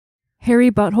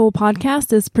Hairy Butthole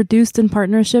Podcast is produced in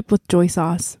partnership with Joy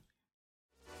Sauce.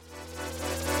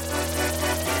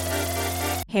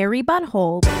 Hairy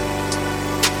Butthole.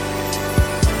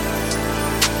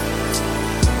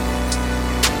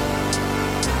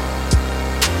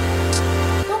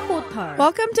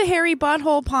 Welcome to Hairy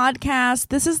Butthole Podcast.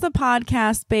 This is the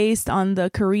podcast based on the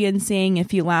Korean saying,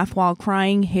 if you laugh while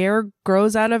crying, hair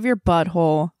grows out of your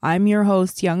butthole. I'm your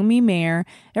host, Youngmi Mayer.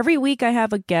 Every week I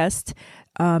have a guest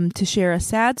to share a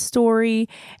sad story,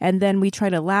 and then we try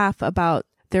to laugh about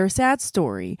their sad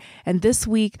story. And this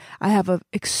week I have an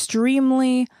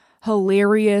extremely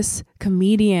hilarious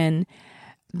comedian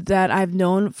that I've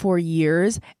known for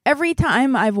years. Every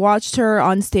time I've watched her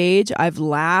on stage, I've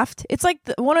laughed. It's like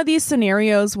one of these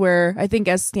scenarios where I think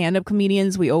as stand-up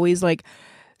comedians, we always like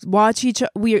watch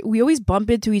we always bump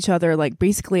into each other like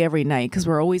basically every night because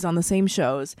we're always on the same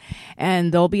shows,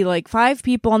 and there'll be like 5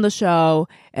 people on the show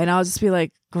and I'll just be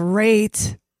like,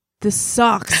 great, this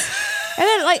sucks. And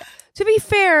then, like, to be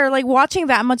fair, like watching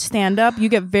that much stand-up, you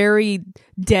get very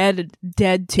dead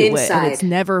to inside. it, and it's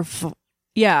never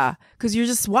yeah, because you're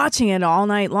just watching it all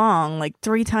night long, like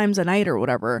 3 times a night or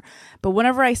whatever. But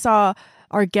whenever I saw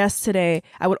our guest today,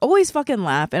 I would always fucking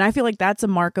laugh. And I feel like that's a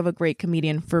mark of a great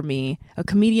comedian for me. A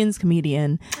comedian's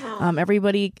comedian.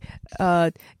 Everybody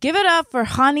give it up for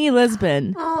Chani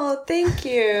Lisbon. Oh, thank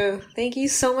you. Thank you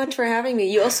so much for having me.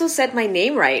 You also said my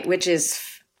name right, which is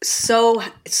so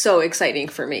exciting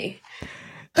for me.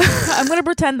 I'm going to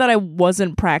pretend that I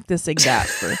wasn't practicing that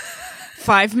for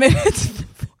 5 minutes.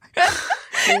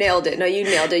 You nailed it. No, you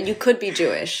nailed it. You could be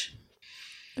Jewish.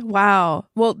 Wow.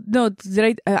 Well, no,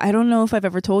 I don't know if I've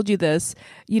ever told you this.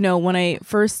 You know, when I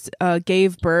first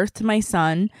gave birth to my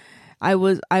son, I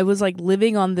was like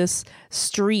living on this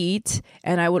street,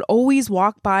 and I would always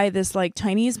walk by this like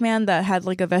Chinese man that had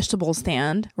like a vegetable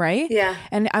stand, right? Yeah.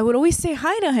 And I would always say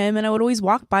hi to him, and I would always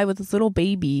walk by with this little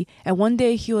baby. And one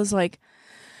day he was like,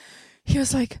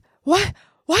 "What?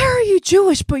 Why are you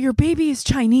Jewish but your baby is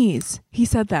Chinese?" He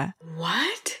said that.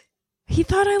 What? He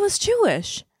thought I was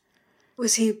Jewish.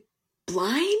 Was he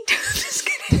blind? Just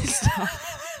kidding. Stop.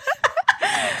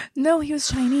 No, he was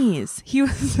Chinese. He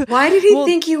was. Why did he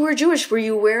think you were Jewish? Were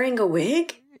you wearing a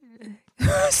wig?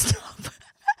 Stop.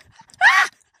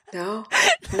 No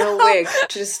wig.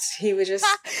 He was just.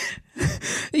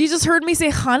 You just heard me say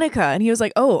Hanukkah, and he was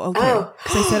like, "Oh, okay." Oh,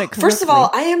 because I said it correctly. First of all,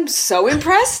 I am so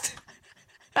impressed.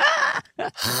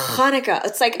 Hanukkah.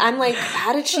 It's like, I'm like,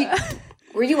 how did she?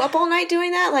 Were you up all night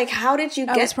doing that? Like, how did you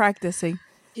get? I was practicing.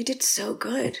 You did so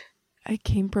good. I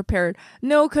came prepared.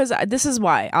 No, because this is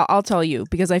why. I'll tell you,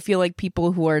 because I feel like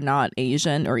people who are not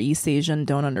Asian or East Asian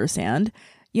don't understand.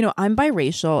 You know, I'm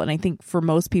biracial, and I think for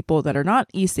most people that are not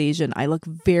East Asian, I look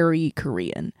very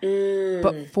Korean.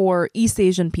 But for East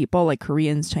Asian people, like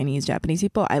Koreans, Chinese, Japanese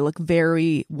people, I look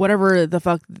very whatever the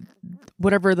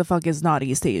fuck is not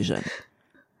East Asian.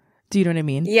 Do you know what I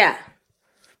mean? Yeah.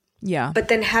 Yeah. But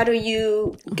then how do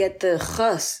you get the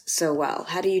chus so well?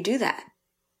 How do you do that?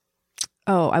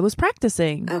 Oh, I was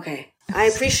practicing. Okay. I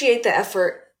appreciate the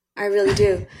effort. I really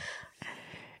do.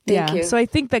 Thank you. So I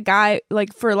think the guy,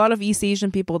 like for a lot of East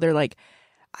Asian people, they're like,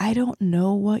 I don't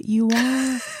know what you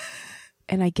are.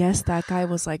 And I guess that guy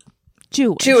was like,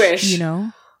 Jewish. You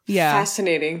know? Yeah.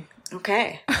 Fascinating.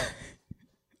 Okay.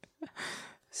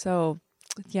 So,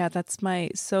 yeah,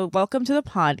 so welcome to the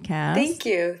podcast. Thank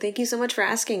you. Thank you so much for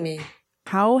asking me.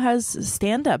 How has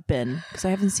stand-up been? Because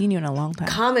I haven't seen you in a long time.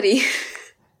 Comedy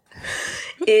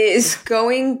is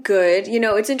going good. You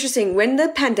know, it's interesting. When the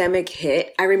pandemic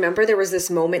hit, I remember there was this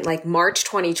moment like March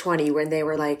 2020 when they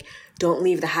were like, don't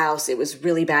leave the house. It was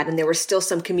really bad. And there were still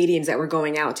some comedians that were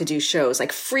going out to do shows,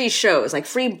 like free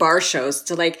bar shows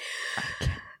to like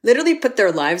literally put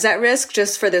their lives at risk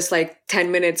just for this like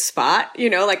 10-minute spot, you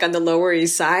know, like on the Lower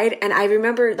East Side. And I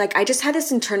remember like I just had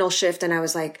this internal shift, and I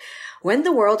was like, when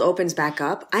the world opens back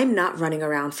up, I'm not running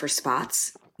around for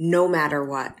spots. No matter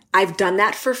what. I've done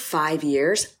that for 5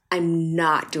 years. I'm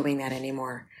not doing that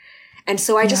anymore. And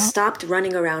so I just stopped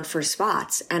running around for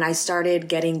spots, and I started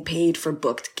getting paid for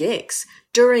booked gigs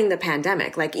during the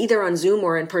pandemic, like either on Zoom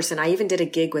or in person. I even did a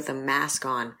gig with a mask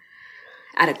on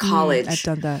at a college. I've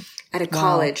done that. At a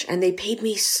college, and they paid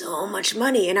me so much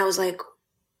money. And I was like,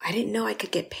 I didn't know I could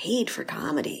get paid for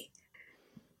comedy.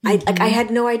 I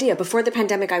had no idea. Before the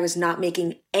pandemic, I was not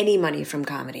making any money from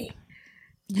comedy.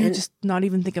 You just not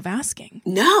even think of asking.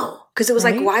 No, because it was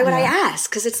like, why would I ask?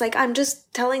 Because it's like, I'm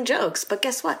just telling jokes. But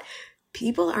guess what?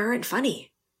 People aren't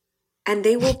funny. And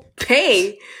they will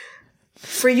pay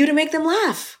for you to make them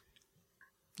laugh.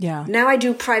 Yeah. Now I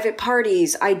do private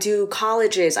parties. I do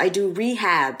colleges. I do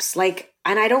rehabs. Like,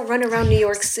 and I don't run around New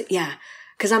York City. Yeah.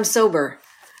 Because I'm sober.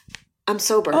 I'm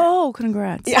sober. Oh,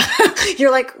 congrats. Yeah.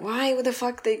 You're like, why the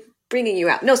fuck are they bringing you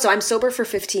out? No, so I'm sober for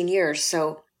 15 years.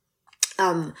 So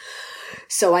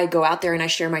I go out there and I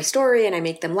share my story and I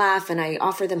make them laugh and I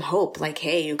offer them hope. Like,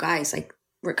 hey, you guys, like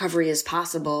recovery is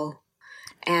possible.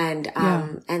 And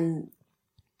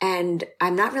and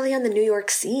I'm not really on the New York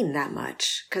scene that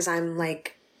much because I'm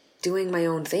like doing my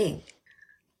own thing.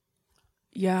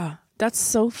 Yeah. That's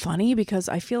so funny because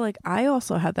I feel like I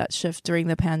also had that shift during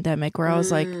the pandemic where I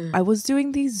was like, I was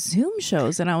doing these Zoom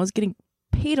shows and I was getting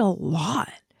paid a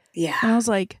lot. Yeah. And I was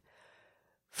like,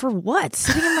 for what?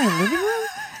 Sitting in my living room?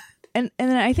 And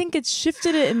then I think it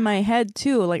shifted it in my head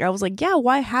too. Like I was like, yeah,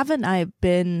 why haven't I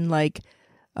been like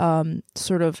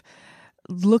sort of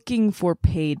looking for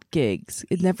paid gigs?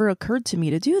 It never occurred to me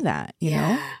to do that, you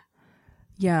know?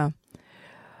 Yeah.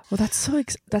 Well, that's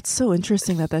so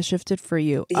interesting that shifted for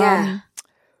you. Yeah.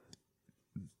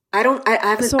 I don't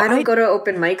go to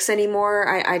open mics anymore.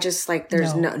 I just like,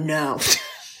 there's no.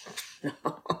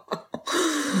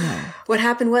 What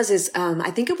happened was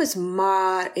I think it was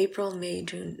April, May,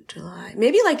 June, July,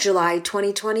 maybe like July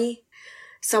 2020.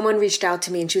 Someone reached out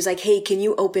to me and she was like, hey, can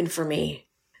you open for me?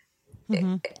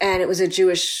 Mm-hmm. And it was a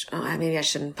Jewish, maybe I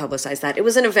shouldn't publicize that. It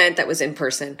was an event that was in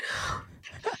person.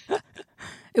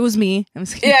 It was me. I'm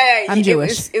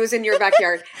Jewish. It was in your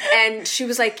backyard. And she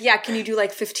was like, yeah, can you do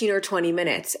like 15 or 20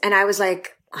 minutes? And I was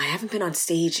like, I haven't been on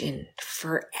stage in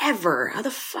forever. How the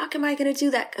fuck am I going to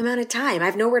do that amount of time? I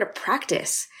have nowhere to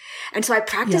practice. And so I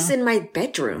practiced in my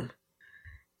bedroom.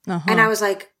 And I was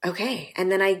like, okay. And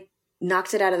then I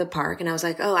knocked it out of the park. And I was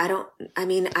like,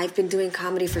 I've been doing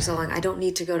comedy for so long. I don't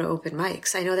need to go to open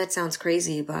mics. I know that sounds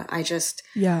crazy, but I just,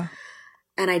 and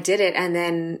I did it. And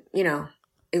then,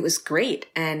 it was great.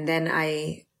 And then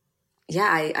I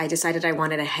decided I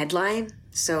wanted a headline.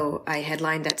 So I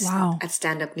headlined at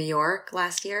Stand Up New York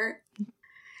last year.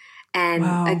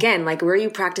 And again, like, where are you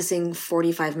practicing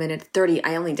 45 minutes, 30?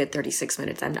 I only did 36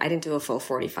 minutes. I didn't do a full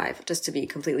 45, just to be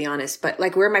completely honest. But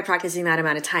like, where am I practicing that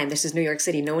amount of time? This is New York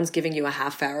City. No one's giving you a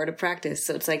half hour to practice.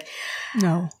 So it's like,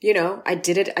 no, I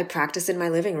did it. I practiced in my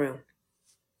living room.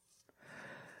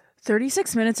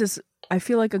 36 minutes is, I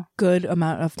feel like, a good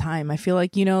amount of time. I feel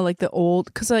like, like the old,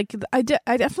 because like I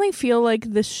definitely feel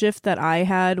like the shift that I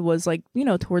had was like,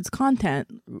 towards content,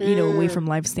 away from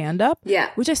live stand up. Yeah.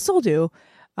 Which I still do.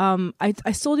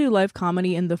 I still do live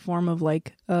comedy in the form of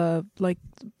like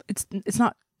it's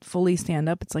not fully stand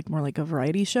up. It's like more like a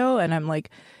variety show. And I'm like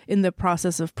in the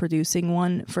process of producing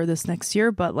one for this next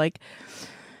year. But what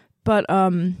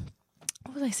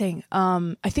was I saying?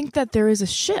 I think that there is a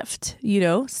shift,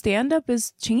 stand up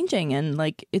is changing and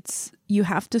like you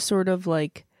have to sort of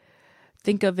like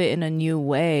think of it in a new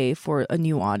way for a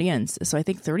new audience. So I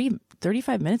think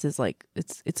 35 minutes is like,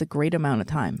 it's a great amount of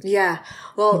time. Yeah.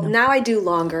 Well, now I do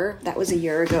longer. That was a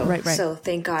year ago. Right. So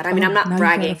thank God. I mean, I'm not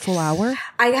bragging. You got a full hour?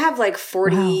 I have like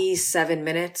 47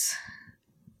 minutes.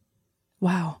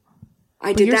 Wow.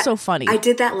 You're so funny. I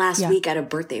did that last week at a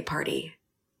birthday party.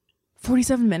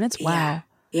 47 minutes? Wow.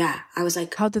 Yeah. I was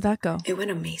like, how did that go? It went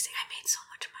amazing. I made so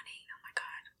much money. Oh my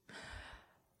God.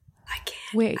 I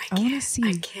can't. Wait, I want to see.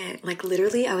 I can't. Like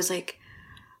literally, I was like,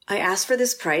 I asked for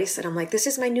this price and I'm like, this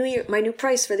is my new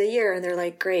price for the year. And they're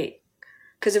like, great.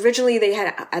 Because originally they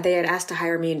had asked to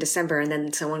hire me in December and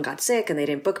then someone got sick and they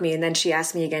didn't book me. And then she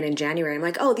asked me again in January. I'm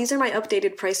like, oh, these are my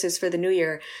updated prices for the new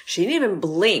year. She didn't even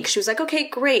blink. She was like, okay,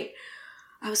 great.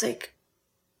 I was like,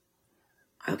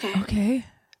 okay.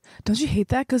 Don't you hate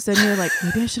that? Because then you're like,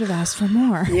 maybe I should have asked for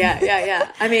more.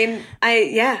 Yeah. I mean,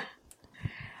 I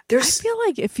feel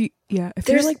like if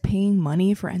you're like paying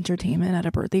money for entertainment at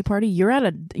a birthday party, you're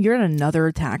in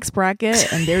another tax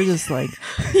bracket, and they're just like,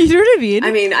 you know what I mean?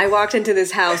 I mean, I walked into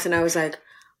this house and I was like,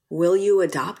 will you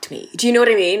adopt me? Do you know what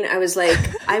I mean? I was like,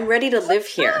 I'm ready to live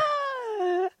here.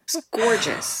 It's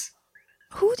gorgeous.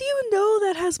 Who do you know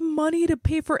that has money to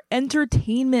pay for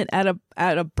entertainment at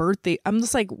a birthday? I'm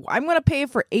just like, I'm going to pay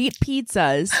for 8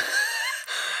 pizzas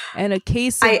and a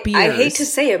case of beers. I hate to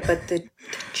say it, but the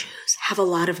Jews have a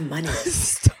lot of money.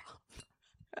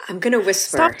 I'm going to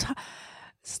whisper.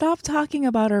 Stop talking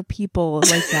about our people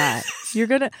like that. You're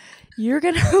going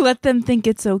to let them think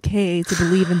it's okay to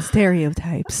believe in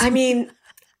stereotypes. I mean,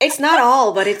 it's not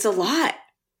all, but it's a lot.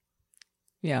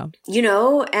 Yeah.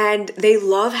 And they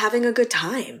love having a good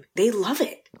time. They love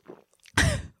it.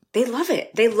 They love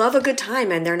it. They love a good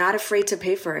time and they're not afraid to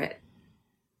pay for it.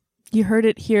 You heard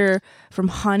it here from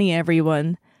Honey,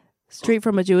 everyone. Straight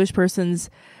from a Jewish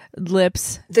person's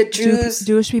lips. The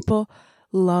Jewish people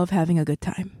love having a good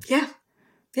time. Yeah.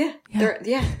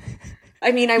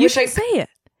 I mean, I wish I could say it.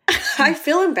 I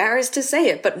feel embarrassed to say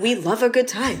it, but we love a good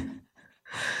time.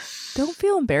 Don't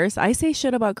feel embarrassed. I say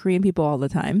shit about Korean people all the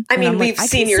time. I mean, we've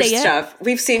seen your stuff.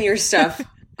 We've seen your stuff.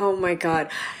 Oh my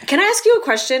God. Can I ask you a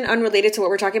question unrelated to what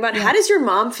we're talking about? Yeah. How does your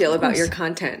mom feel about your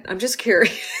content? I'm just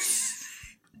curious.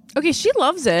 Okay, she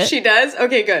loves it. She does?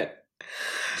 Okay, good.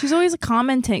 She's always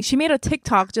commenting. She made a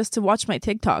TikTok just to watch my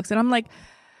TikToks. And I'm like,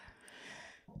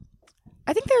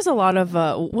 I think there's a lot of,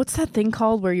 what's that thing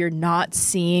called where you're not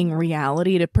seeing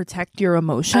reality to protect your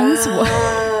emotions?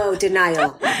 Oh,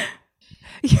 denial.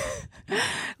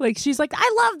 Like, she's like,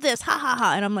 I love this, ha ha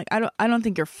ha. And I'm like, I don't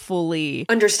think you're fully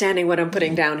understanding what I'm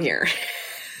putting down here.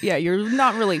 Yeah, you're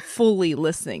not really fully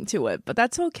listening to it, but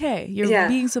that's okay. You're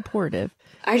being supportive.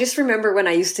 I just remember when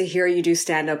I used to hear you do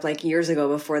stand-up like years ago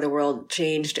before the world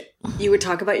changed, you would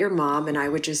talk about your mom and I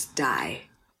would just die.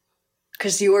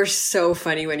 Because you were so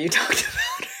funny when you talked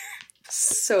about her.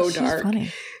 So dark. She's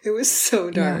funny. It was so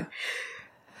dark.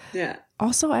 Yeah.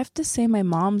 Also, I have to say my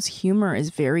mom's humor is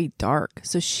very dark.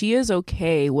 So she is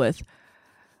okay with...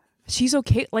 She's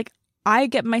okay. Like, I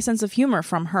get my sense of humor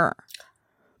from her.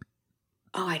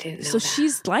 Oh, I didn't know so that.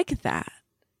 She's like that.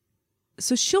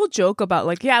 So she'll joke about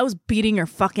like, yeah, I was beating your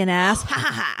fucking ass. Ha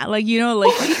ha ha. Like, you know,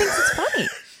 like she thinks it's funny.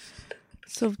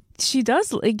 So she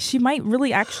does, like, she might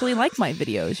really actually like my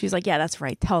videos. She's like, yeah, that's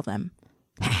right. Tell them.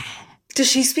 Does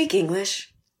she speak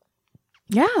English?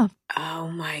 Yeah. Oh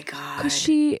my God.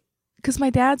 Because my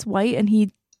dad's white and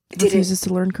he refuses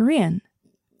to learn Korean.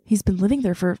 He's been living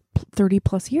there for 30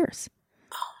 plus years.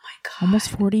 Oh my God. Almost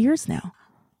 40 years now.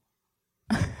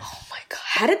 Oh my God.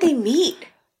 How did they meet?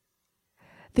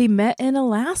 They met in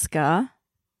Alaska.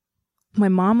 My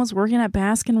mom was working at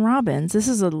Baskin Robbins. This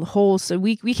is a whole... So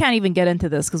we can't even get into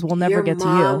this because we'll never get to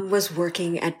you. Your mom was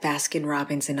working at Baskin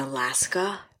Robbins in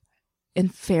Alaska? In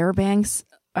Fairbanks,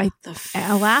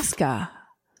 Alaska.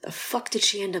 The fuck did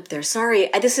she end up there? Sorry,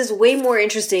 this is way more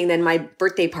interesting than my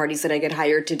birthday parties that I get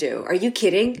hired to do. Are you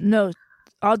kidding? No,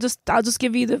 I'll just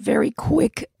give you the very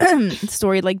quick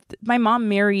story. Like, my mom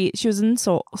married... She was in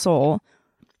Seoul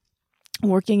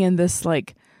working in this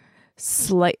like...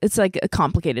 it's like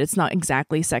complicated. It's not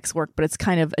exactly sex work, but it's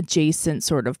kind of adjacent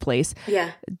sort of place.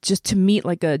 Yeah. Just to meet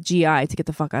like a GI to get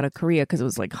the fuck out of Korea because it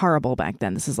was like horrible back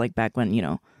then. This is like back when, you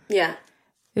know. Yeah.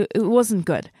 It wasn't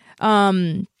good.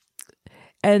 And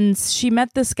she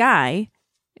met this guy,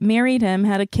 married him,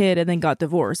 had a kid, and then got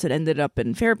divorced. It ended up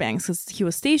in Fairbanks because he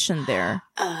was stationed there.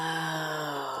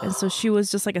 Oh. And so she was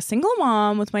just like a single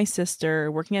mom with my sister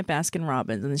working at Baskin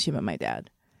Robbins, and then she met my dad.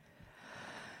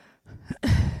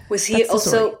 Was he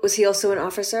also an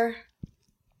officer?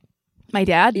 My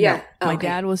dad? Yeah. No. Oh, my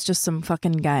dad was just some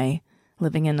fucking guy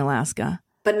living in Alaska.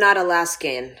 But not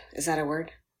Alaskan. Is that a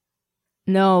word?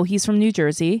 No, he's from New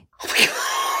Jersey. Oh my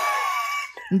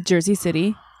God. Jersey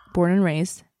City, born and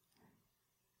raised.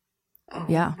 Oh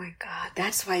yeah. My God.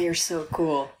 That's why you're so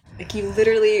cool. Like you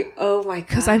literally, oh my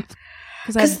God.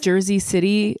 Because I'm Jersey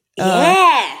City.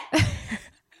 Yeah.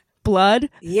 Blood.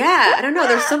 Yeah. I don't know.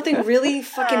 There's something really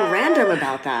fucking random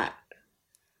about that.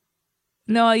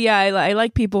 No, yeah. I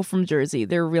like people from Jersey.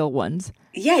 They're real ones.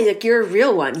 Yeah. Like you're a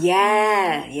real one.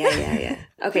 Yeah.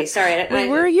 Okay. Sorry. Wait,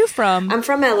 where are you from? I'm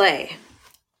from LA.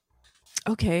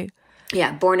 Okay.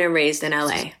 Yeah. Born and raised in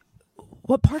LA.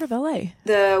 What part of LA?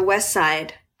 The West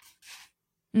Side.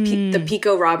 The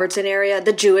Pico Robertson area.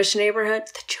 The Jewish neighborhood.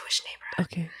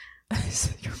 Okay.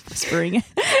 You're whispering.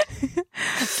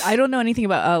 I don't know anything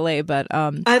about LA, but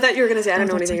I thought you were gonna say I don't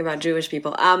know anything about Jewish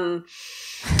people.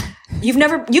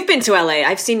 You've been to LA.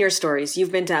 I've seen your stories.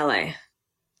 You've been to LA.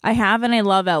 I have, and I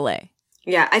love LA.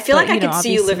 Yeah, I feel like I could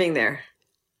see you living there.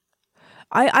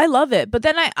 I love it, but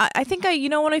then I think you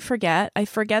know what I forget? I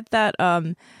forget that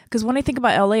because when I think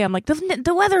about LA, I'm like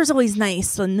the weather's always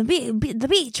nice and the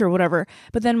beach or whatever.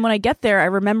 But then when I get there, I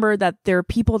remember that there are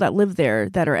people that live there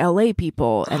that are LA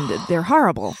people, and they're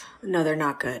horrible. No, they're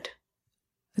not good.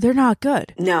 They're not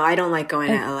good. No, I don't like going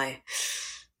to LA.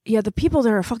 Yeah, the people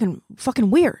there are fucking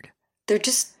weird.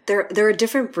 They're a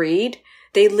different breed.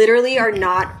 They literally are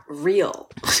not real.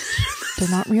 They're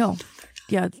not real.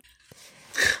 Yeah.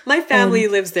 My family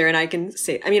lives there, and I can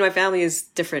say, I mean, my family is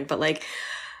different, but like,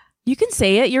 you can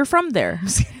say it. You're from there.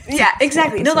 Yeah,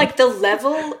 exactly. No, like the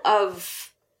level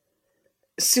of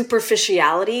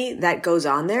superficiality that goes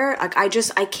on there, like I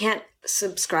can't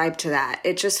subscribe to that.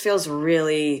 It just feels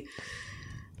really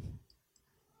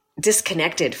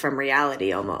disconnected from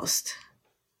reality almost.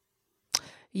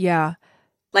 Yeah.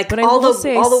 Like but all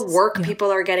the work people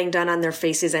are getting done on their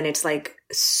faces, and it's like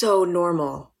so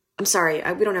normal. I'm sorry,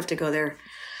 we don't have to go there.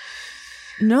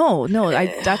 No,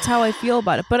 that's how I feel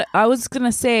about it. But I was going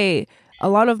to say, a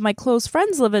lot of my close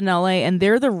friends live in LA, and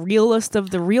they're the realest of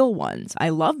the real ones. I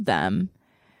love them.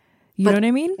 You know what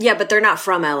I mean? Yeah, but they're not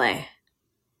from LA.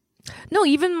 No,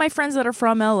 even my friends that are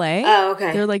from LA. Oh,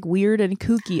 okay. They're like weird and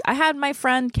kooky. I had my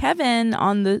friend Kevin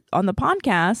on the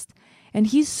podcast, and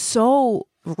he's so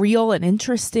real and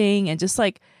interesting, and just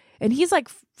like, and he's like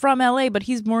from LA, but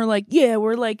he's more like, yeah,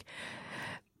 we're like,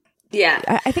 yeah.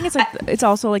 I think it's like it's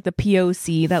also like the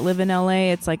POC that live in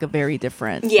LA. It's like a very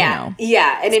different, yeah,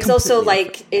 and it's also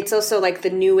like different. It's also like the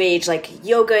new age, like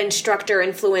yoga instructor,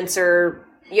 influencer.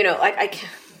 You know,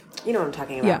 you know what I'm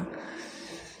talking about. Yeah.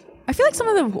 I feel like some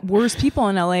of the worst people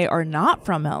in LA are not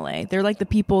from LA. They're like the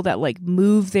people that like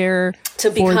move there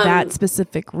for that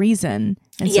specific reason,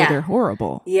 and so they're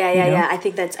horrible. Yeah. I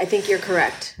think you're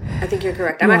correct.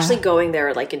 I'm actually going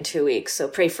there like in 2 weeks, so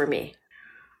pray for me.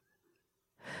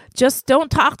 Just don't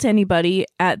talk to anybody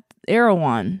at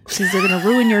Erewhon because they're going to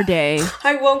ruin your day.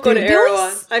 I won't go to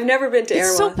Erewhon. I've never been to Erewhon.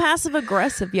 It's so passive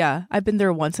aggressive. Yeah, I've been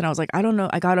there once, and I was like, I don't know.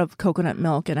 I got a coconut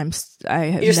milk, and I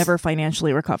have never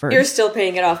financially recovered. You're still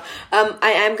paying it off.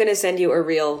 I am going to send you a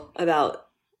reel about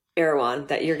Erewhon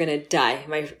that you're going to die.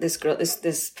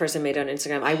 This person made on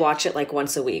Instagram. I watch it like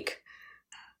once a week.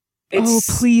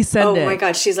 Please send it. Oh my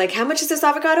God, she's like, how much is this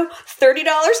avocado? $30.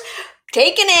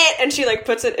 Taking it, and she like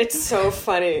puts it. It's so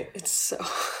funny. It's so.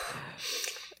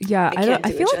 Yeah,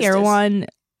 I feel like Erewhon.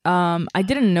 I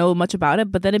didn't know much about it,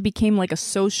 but then it became like a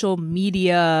social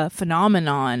media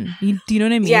phenomenon. Do you know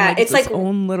what I mean? Yeah, it's like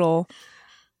own little.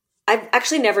 I've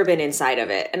actually never been inside of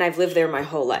it, and I've lived there my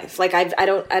whole life. Like I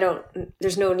don't.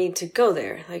 There's no need to go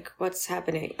there. Like what's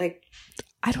happening? Like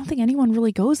I don't think anyone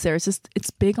really goes there. It's just it's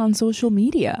big on social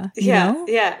media. You know?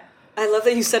 Yeah. I love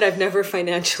that you said I've never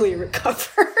financially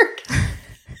recovered.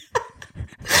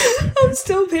 I'm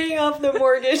still paying off the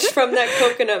mortgage from that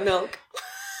coconut milk.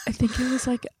 I think it was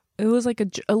like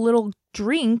a little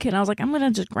drink, and I was like, I'm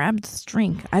gonna just grab this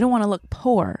drink. I don't want to look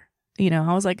poor, you know.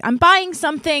 I was like, I'm buying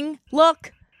something.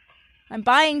 Look, I'm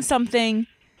buying something.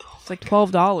 It's like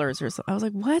 $12 or so. I was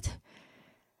like, what?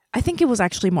 I think it was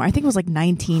actually more. I think it was like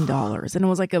 $19, and it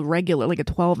was like a regular, like a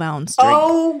 12-ounce drink.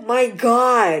 Oh my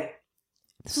God!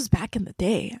 This was back in the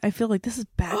day. I feel like this is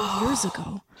back years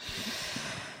ago.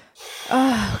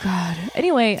 Oh God.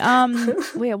 Anyway,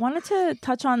 wait. I wanted to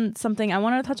touch on something. I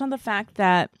wanted to touch on the fact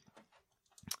that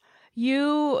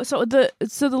so the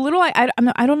little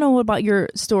I don't know about your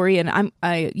story, and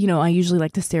I usually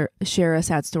like to share a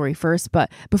sad story first, but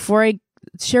before I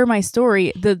share my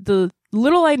story, the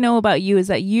little I know about you is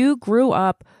that you grew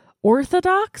up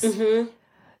Orthodox,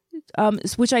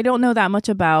 which I don't know that much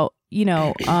about. You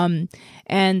know,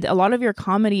 and a lot of your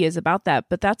comedy is about that,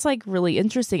 but that's like really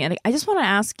interesting. And I just want to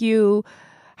ask you,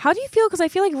 how do you feel? Because I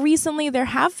feel like recently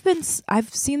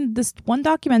I've seen this one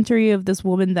documentary of this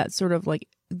woman that sort of like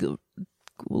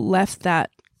left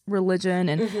that religion.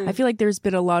 And I feel like there's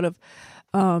been a lot of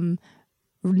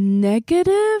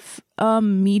negative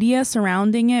media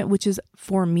surrounding it, which is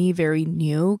for me very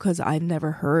new because I've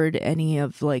never heard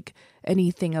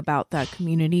anything about that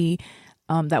community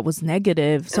that was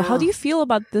negative. So how do you feel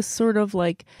about this sort of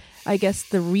like, I guess,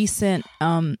 the recent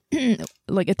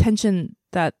like attention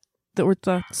that the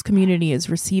Orthodox community is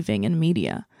receiving in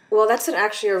media? Well, that's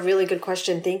actually a really good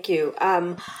question. Thank you.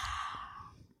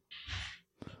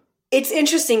 It's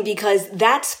interesting because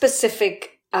that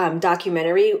specific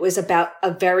documentary was about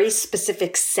a very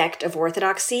specific sect of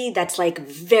Orthodoxy that's like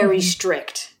very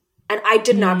strict. And I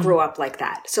did not grow up like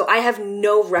that. So I have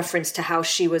no reference to how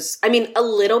she was. I mean, a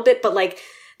little bit, but like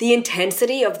the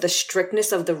intensity of the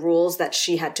strictness of the rules that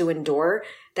she had to endure,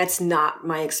 that's not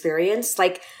my experience.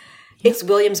 Like it's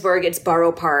Williamsburg, it's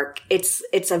Borough Park. It's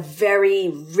a very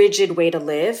rigid way to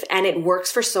live, and it works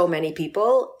for so many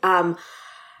people.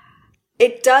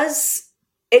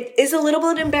 It is a little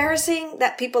bit embarrassing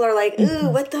that people are like, ooh,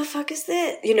 what the fuck is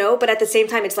this? You know, but at the same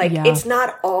time, it's like, it's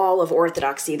not all of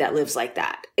Orthodoxy that lives like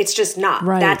that. It's just not.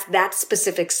 Right. That's that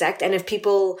specific sect. And if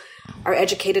people are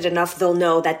educated enough, they'll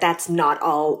know that that's not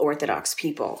all Orthodox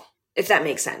people, if that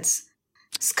makes sense.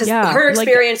 Because her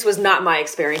experience was not my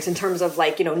experience in terms of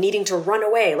like, you know, needing to run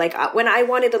away. Like when I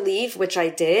wanted to leave, which I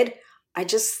did, I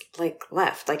just like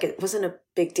left. Like it wasn't a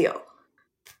big deal.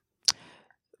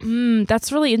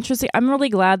 That's really interesting. I'm really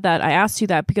glad that I asked you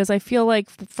that, because I feel like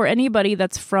for anybody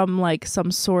that's from like some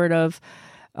sort of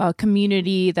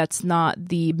community that's not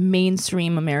the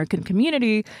mainstream American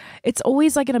community, it's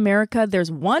always like in America,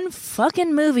 there's one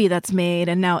fucking movie that's made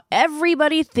and now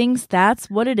everybody thinks that's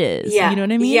what it is. Yeah. You know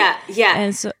what I mean? Yeah.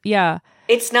 And so, yeah.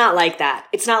 It's not like that.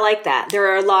 It's not like that. There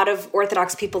are a lot of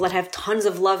Orthodox people that have tons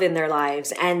of love in their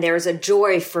lives, and there's a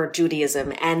joy for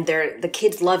Judaism, and the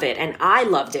kids love it. And I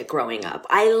loved it growing up.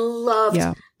 I loved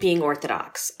being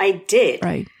Orthodox. I did.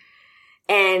 Right.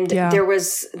 And there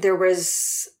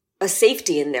was a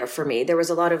safety in there for me. There was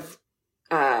a lot of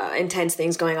intense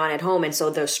things going on at home. And so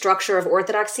the structure of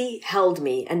Orthodoxy held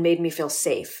me and made me feel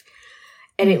safe.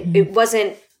 And it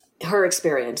wasn't her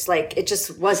experience. Like, it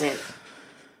just wasn't.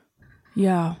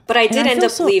 Yeah. But I did end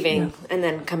up leaving and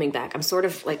then coming back. I'm sort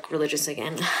of like religious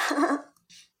again.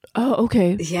 Oh,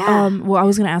 okay. Yeah. Well, I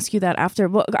was going to ask you that after.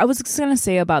 Well, I was just going to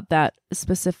say about that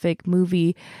specific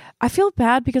movie. I feel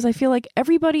bad because I feel like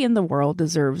everybody in the world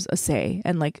deserves a say,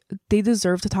 and like they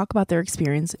deserve to talk about their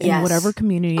experience in whatever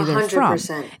community they're 100%.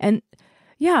 From. And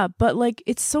yeah, but like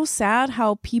it's so sad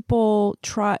how people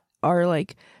are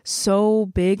like so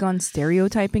big on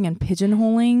stereotyping and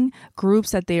pigeonholing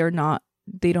groups that they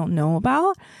don't know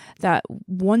about, that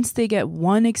once they get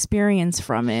one experience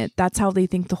from it, that's how they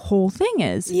think the whole thing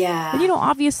is. Yeah. And,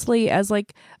 obviously as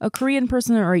like a Korean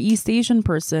person or an East Asian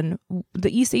person,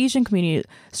 the East Asian community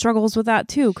struggles with that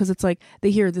too. Cause it's like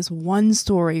they hear this one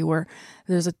story where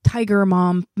there's a tiger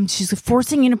mom, she's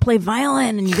forcing you to play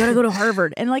violin and you got to go to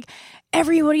Harvard. And like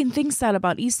everybody thinks that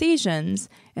about East Asians.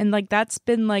 And like, that's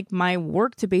been like my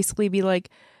work to basically be like,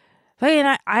 hey,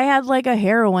 and I had like a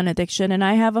heroin addiction and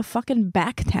I have a fucking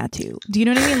back tattoo. Do you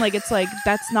know what I mean? Like, it's like,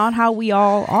 that's not how we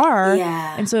all are.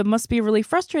 Yeah. And so it must be really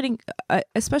frustrating,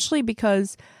 especially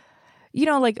because,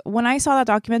 like when I saw that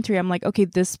documentary, I'm like, okay,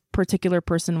 this particular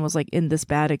person was like in this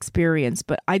bad experience,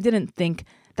 but I didn't think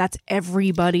that's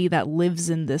everybody that lives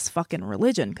in this fucking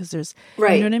religion. Because there's,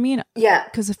 right. You know what I mean? Yeah.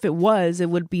 Because if it was, it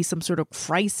would be some sort of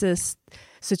crisis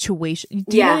situation.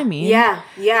 Do you know what I mean?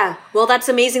 Yeah. Well, that's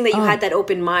amazing that you had that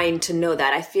open mind to know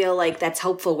that. I feel like that's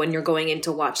helpful when you're going in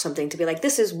to watch something, to be like,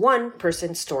 this is one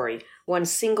person's story, one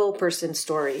single person's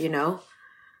story, Yeah,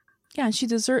 and she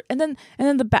deserves. And then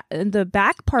the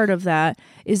back part of that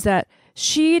is that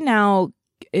she now,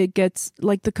 it gets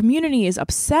like the community is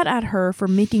upset at her for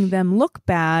making them look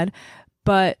bad,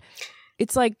 but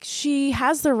it's like she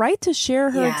has the right to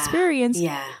share her experience.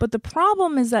 Yeah. But the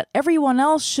problem is that everyone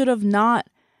else should have not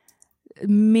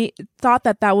thought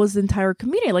that was the entire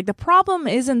community. Like the problem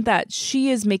isn't that she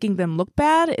is making them look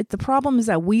bad. The problem is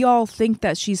that we all think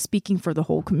that she's speaking for the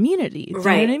whole community. Do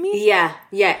right. You know what I mean?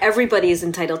 Yeah. Everybody is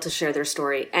entitled to share their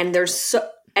story. And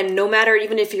and no matter,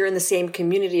 even if you're in the same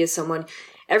community as someone,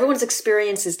 everyone's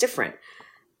experience is different.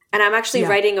 And I'm actually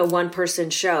writing a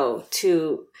one-person show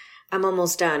I'm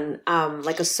almost done,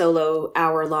 like a solo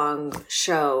hour-long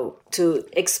show to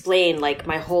explain like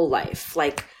my whole life,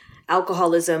 like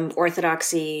alcoholism,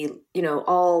 Orthodoxy,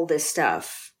 all this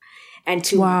stuff. And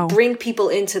to bring people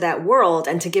into that world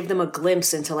and to give them a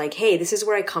glimpse into like, hey, this is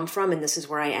where I come from and this is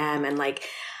where I am. And like,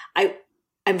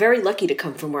 I'm very lucky to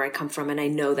come from where I come from, and I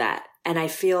know that. And I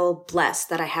feel blessed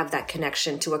that I have that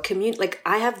connection to a community. Like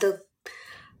I have the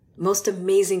most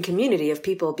amazing community of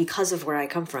people because of where I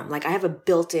come from. Like I have a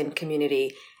built-in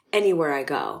community anywhere I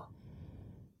go.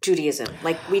 Judaism.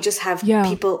 Like we just have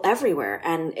people everywhere.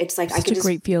 And it's like, such a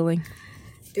great feeling.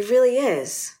 It really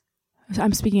is.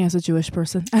 I'm speaking as a Jewish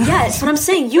person. Yeah, it's what I'm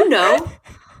saying.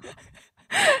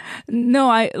 No,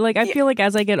 I feel like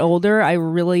as I get older, I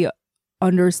really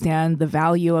understand the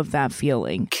value of that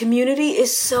feeling. Community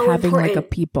is so having important. Like a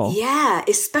people. Yeah,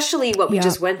 especially what we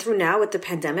just went through now with the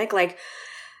pandemic. Like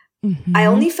I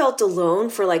only felt alone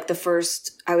for like the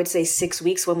first, I would say 6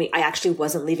 weeks when I actually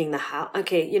wasn't leaving the house.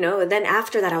 Okay. And then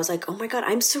after that, I was like, oh my God,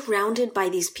 I'm surrounded by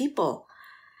these people.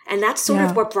 And that's sort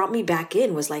of what brought me back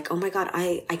in, was like, oh my God,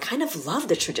 I kind of love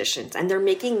the traditions and they're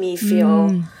making me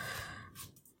feel,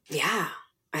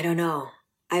 I don't know.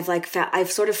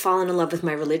 I've sort of fallen in love with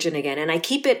my religion again, and I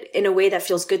keep it in a way that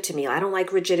feels good to me. I don't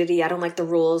like rigidity. I don't like the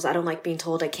rules. I don't like being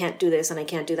told I can't do this and I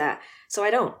can't do that. So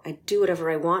I do whatever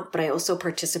I want, but I also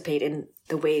participate in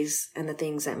the ways and the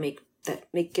things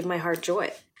that give my heart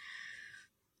joy.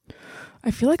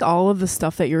 I feel like all of the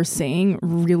stuff that you're saying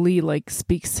really like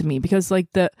speaks to me, because like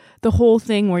the whole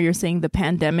thing where you're saying the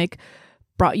pandemic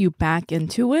brought you back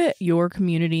into it, your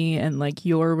community and like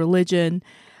your religion.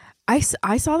 I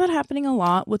saw that happening a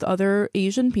lot with other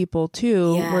Asian people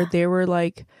too, where they were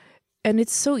like, and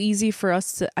it's so easy for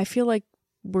us to, I feel like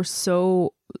we're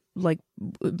so like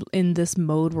in this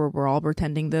mode where we're all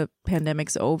pretending the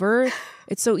pandemic's over.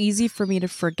 It's so easy for me to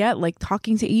forget, like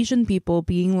talking to Asian people,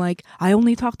 being like, I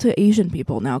only talk to Asian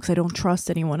people now because I don't trust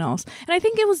anyone else. And I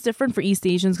think it was different for East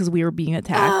Asians because we were being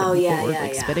attacked and people were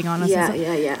like spitting on us.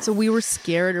 And stuff. So we were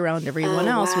scared around everyone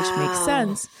else, which makes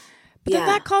sense. But then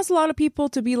that caused a lot of people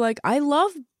to be like, I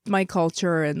love my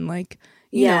culture and like,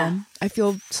 you know, I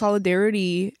feel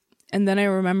solidarity. And then I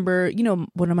remember,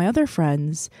 one of my other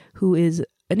friends who is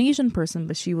an Asian person,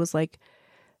 but she was like,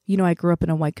 I grew up in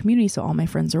a white community, so all my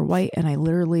friends are white. And I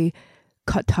literally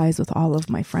cut ties with all of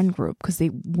my friend group because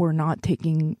they were not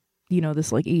taking,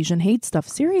 this like Asian hate stuff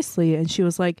seriously. And she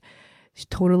was like,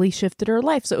 totally shifted her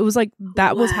life. So it was like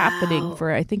that was happening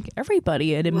for, I think,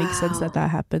 everybody. And it makes sense that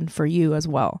happened for you as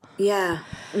well. Yeah.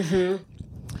 Mm-hmm.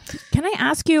 Can I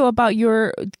ask you about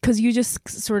because you just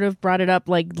sort of brought it up,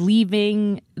 like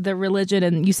leaving the religion,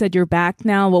 and you said you're back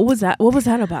now. What was that? What was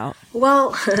that about?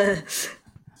 Well,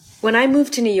 when I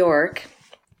moved to New York,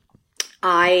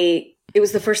 it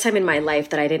was the first time in my life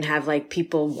that I didn't have like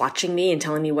people watching me and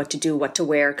telling me what to do, what to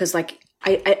wear. Cause like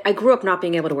I grew up not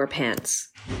being able to wear pants.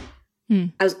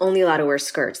 I was only allowed to wear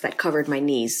skirts that covered my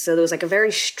knees. So there was like a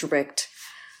very strict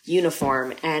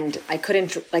uniform, and I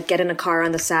couldn't like get in a car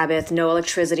on the Sabbath, no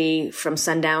electricity from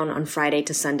sundown on Friday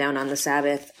to sundown on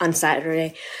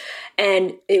Saturday.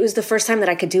 And it was the first time that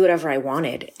I could do whatever I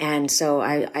wanted. And so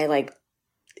I like,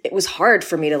 it was hard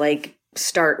for me to like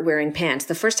start wearing pants.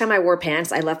 The first time I wore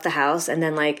pants, I left the house, and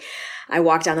then like I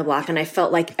walked down the block and I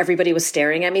felt like everybody was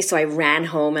staring at me. So I ran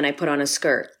home and I put on a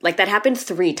skirt. Like that happened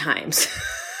 3 times.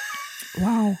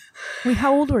 Wow. Wait,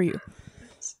 how old were you?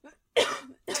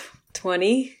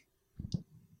 20,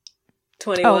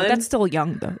 21. Oh, that's still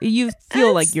young though. You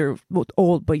feel like you're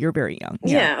old, but you're very young.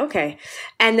 Yeah. Okay.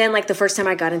 And then like the first time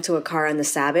I got into a car on the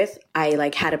Sabbath, I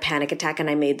like had a panic attack, and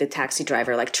I made the taxi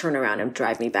driver like turn around and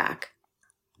drive me back.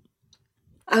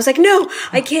 I was like, no,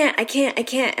 I can't.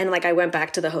 And like, I went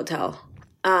back to the hotel.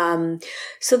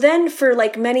 So then for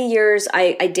like many years,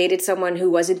 I dated someone who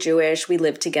wasn't Jewish. We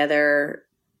lived together.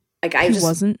 Like I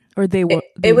wasn't, or they were.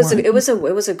 It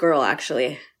was a girl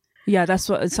actually. Yeah, that's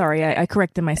what. Sorry, I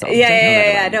corrected myself.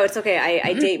 Yeah. No, it's okay.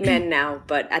 I date men now,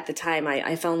 but at the time,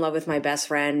 I fell in love with my best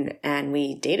friend, and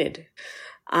we dated.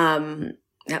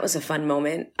 That was a fun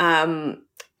moment. But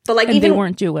like, and even they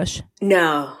weren't Jewish.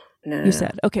 No. You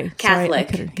said okay.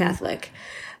 Catholic.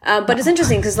 But it's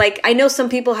interesting because like I know some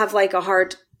people have like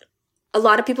a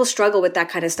lot of people struggle with that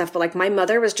kind of stuff, but like my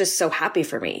mother was just so happy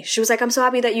for me. She was like, I'm so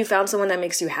happy that you found someone that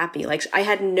makes you happy. Like I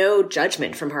had no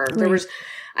judgment from her.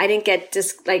 I didn't get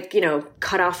just like,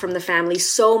 cut off from the family.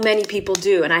 So many people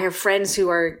do. And I have friends who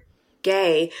are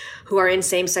gay, who are in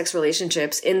same-sex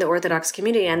relationships in the Orthodox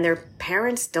community, and their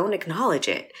parents don't acknowledge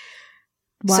it.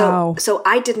 Wow. So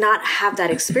I did not have that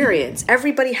experience.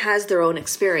 Everybody has their own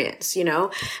experience, And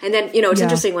then, it's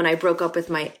interesting, when I broke up with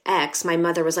my ex, my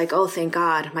mother was like, oh, thank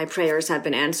God, my prayers have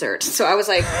been answered. So I was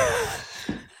like,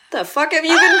 the fuck have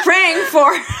you been praying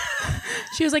for?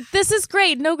 She was like, this is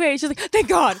great. No, great. She's like, thank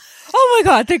God. Oh my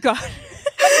God, thank God.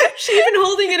 She's been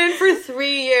holding it in for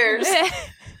 3 years.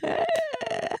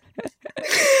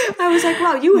 I was like,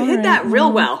 wow, you hit that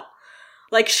real well.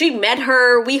 Like, she met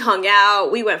her, we hung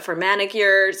out, we went for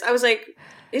manicures. I was like,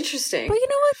 interesting. But you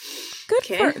know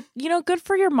what? Good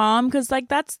for your mom, because like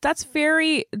that's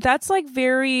very,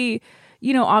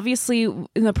 obviously in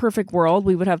the perfect world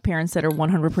we would have parents that are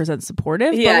 100%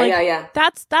 supportive. Yeah, but yeah.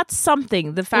 That's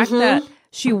something. The fact that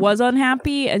she was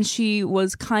unhappy and she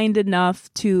was kind enough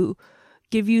to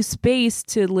give you space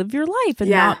to live your life and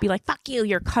not be like, fuck you,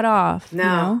 you're cut off.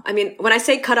 No. I mean, when I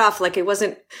say cut off, like it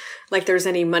wasn't like there's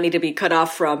any money to be cut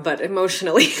off from, but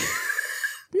emotionally.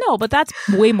 No, but that's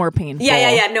way more painful.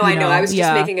 Yeah. No, I know. I was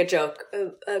just making a joke.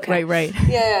 Okay. Right.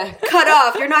 Yeah. Cut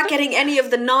off. You're not getting any of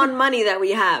the non-money that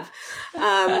we have.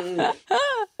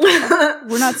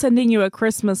 We're not sending you a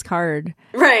Christmas card.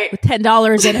 Right. With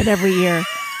 $10 in it every year.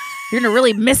 You're going to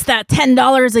really miss that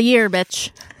 $10 a year,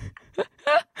 bitch.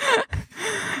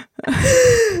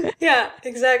 Yeah,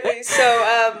 exactly.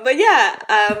 So, but yeah,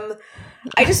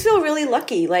 I just feel really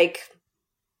lucky. Like,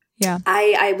 yeah,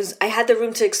 I had the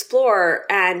room to explore,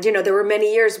 and there were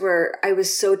many years where I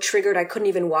was so triggered I couldn't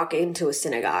even walk into a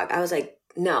synagogue. I was like,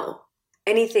 no,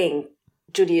 anything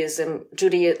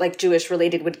like Jewish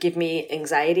related would give me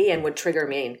anxiety and would trigger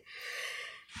me.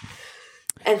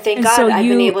 And thank God I've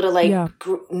been able to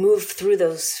move through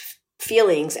those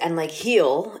feelings and like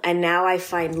heal, and now I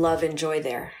find love and joy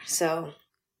there. So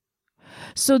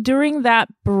during that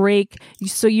break,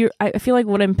 I feel like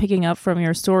what I'm picking up from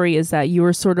your story is that you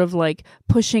were sort of like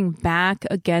pushing back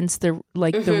against the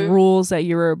rules that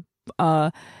you were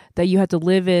that you had to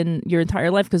live in your entire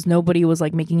life because nobody was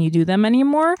like making you do them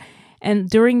anymore. And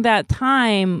during that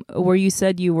time where you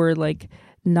said you were like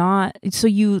not, so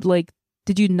you like,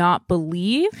 did you not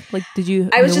believe? Like, did you?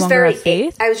 I was no just longer have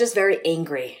faith? I was just very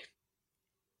angry.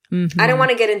 Mm-hmm. I don't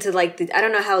want to get into like I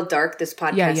don't know how dark this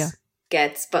podcast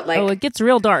gets, but like, it gets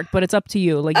real dark. But it's up to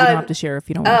you. Like, you don't have to share if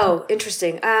you don't want to. Oh,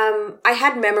 interesting. I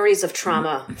had memories of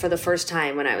trauma for the first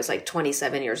time when I was like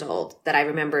 27 years old. That I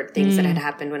remembered things that had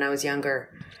happened when I was younger.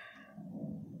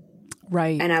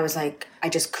 Right. And I was like, I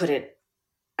just couldn't.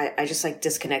 I just like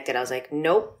disconnected. I was like,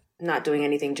 nope, not doing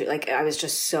anything. Like, I was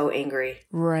just so angry.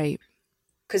 Right.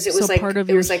 Because it was like, part of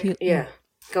it was like, yeah.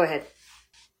 Go ahead.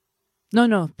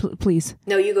 No, please.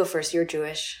 No, you go first. You're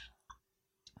Jewish.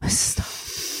 Stop.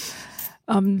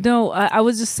 No, I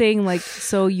was just saying, like,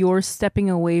 so you're stepping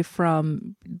away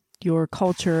from your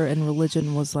culture and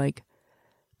religion was like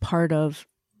part of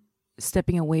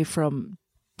stepping away from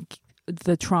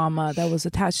the trauma that was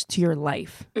attached to your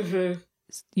life. Mm-hmm.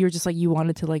 You're just like, you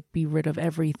wanted to like be rid of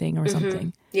everything or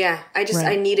something. Yeah.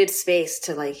 I needed space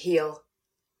to like heal.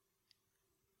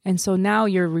 And so now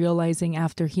you're realizing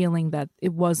after healing that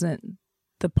it wasn't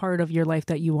the part of your life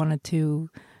that you wanted to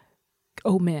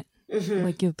omit.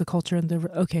 Like the culture and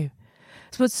okay.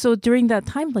 So during that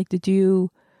time, like, did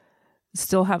you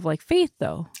still have like faith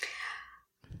though?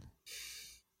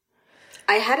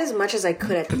 I had as much as I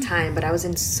could at the time, but I was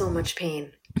in so much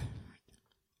pain.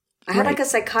 I had like a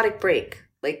psychotic break,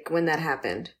 like when that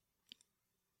happened.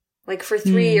 Like for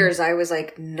 3 years, I was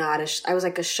like I was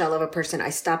like a shell of a person.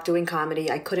 I stopped doing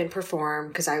comedy. I couldn't perform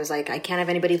because I was like, I can't have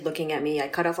anybody looking at me. I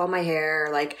cut off all my hair.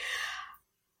 Like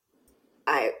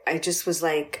I just was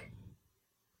like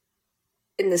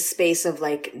in the space of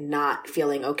like not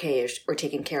feeling okay or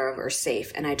taken care of or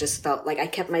safe. And I just felt like I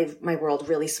kept my world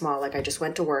really small. Like I just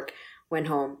went to work, went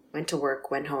home, went to work,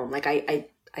 went home. Like I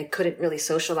couldn't really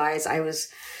socialize. It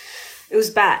was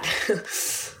bad.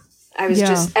 I was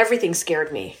just, everything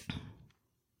scared me.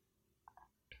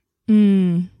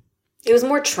 It was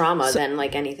more trauma than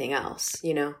like anything else,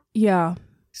 you know? Yeah.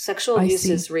 Sexual abuse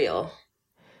is real.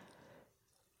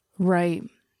 Right.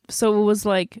 So it was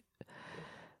like,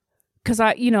 because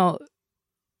I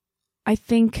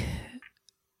think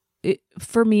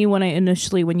for me,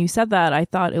 when you said that, I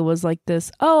thought it was like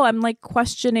this, I'm like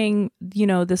questioning,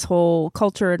 this whole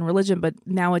culture and religion, but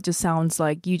now it just sounds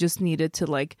like you just needed to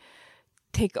like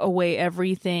take away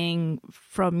everything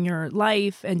from your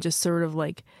life and just sort of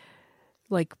like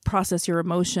process your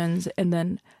emotions. And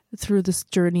then through this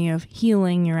journey of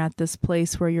healing, you're at this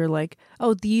place where you're like,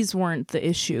 oh, these weren't the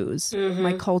issues,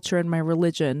 my culture and my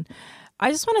religion. I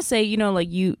just want to say, like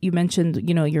you mentioned,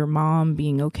 your mom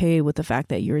being okay with the fact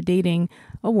that you're dating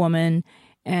a woman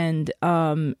and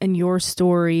your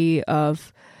story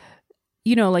of,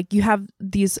 like you have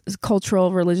these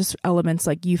cultural religious elements,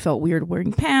 like you felt weird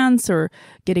wearing pants or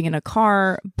getting in a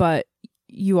car, but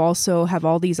you also have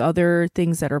all these other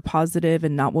things that are positive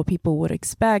and not what people would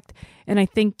expect. And I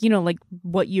think, like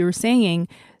what you're saying,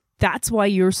 that's why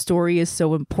your story is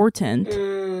so important,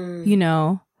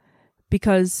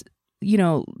 because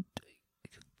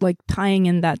like tying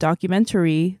in that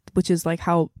documentary, which is like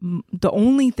how the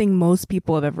only thing most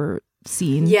people have ever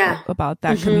seen about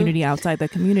that community outside the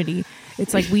community.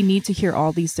 It's like we need to hear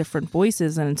all these different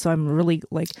voices. And so I'm really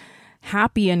like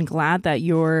happy and glad that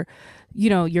you're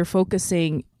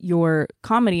focusing your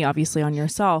comedy obviously on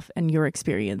yourself and your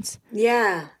experience.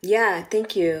 Yeah.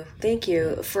 Thank you.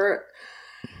 For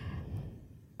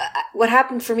what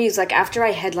happened for me is like after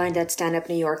I headlined at Stand Up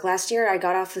New York last year, I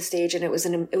got off the stage and it was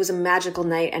a magical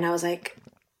night. And I was like,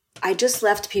 I just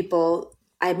left people.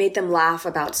 I made them laugh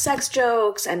about sex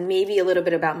jokes and maybe a little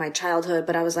bit about my childhood.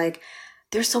 But I was like,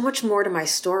 there's so much more to my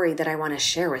story that I want to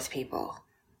share with people.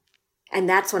 And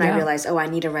that's when I realized, I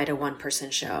need to write a one-person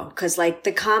show. Because like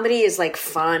the comedy is like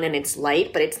fun and it's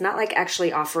light, but it's not like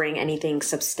actually offering anything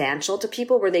substantial to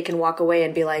people where they can walk away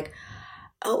and be like,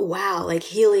 oh, wow, like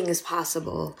healing is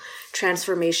possible.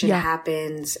 Transformation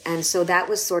happens. And so that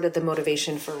was sort of the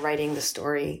motivation for writing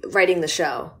the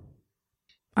show.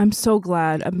 I'm so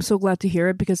glad to hear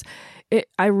it because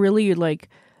I really like,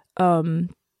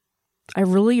 I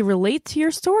really relate to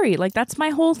your story. Like that's my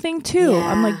whole thing too.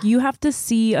 Yeah. I'm like, you have to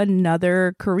see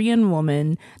another Korean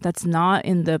woman that's not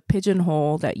in the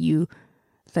pigeonhole that you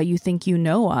think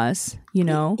us,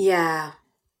 Yeah.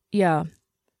 Yeah.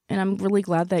 And I'm really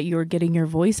glad that you're getting your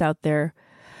voice out there.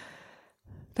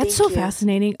 That's so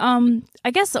fascinating.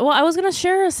 I guess, I was going to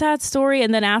share a sad story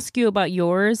and then ask you about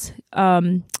yours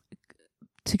to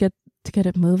get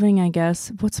it moving, I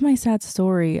guess. What's my sad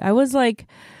story? I was like,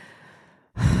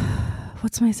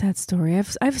 what's my sad story?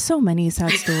 I have so many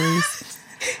sad stories.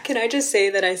 Can I just say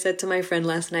that I said to my friend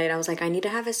last night, I was like, I need to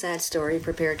have a sad story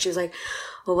prepared. She was like,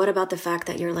 well, what about the fact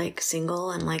that you're like single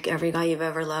and like every guy you've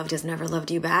ever loved has never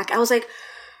loved you back? I was like,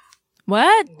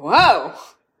 what? Whoa.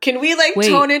 Can we like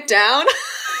tone it down?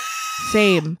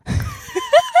 Same.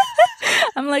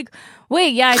 I'm like,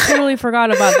 wait, yeah, I totally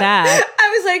forgot about that. I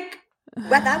was like,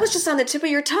 well, that was just on the tip of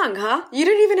your tongue, huh? You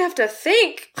didn't even have to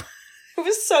think. It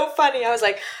was so funny. I was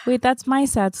like, wait, that's my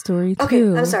sad story too. Okay,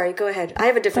 I'm sorry. Go ahead. I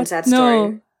have a different sad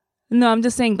story. No, I'm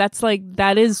just saying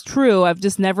that is true. I've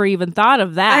just never even thought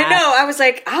of that. I know. I was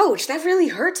like, ouch, that really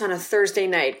hurts on a Thursday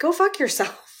night. Go fuck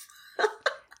yourself.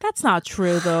 That's not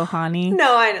true though, honey.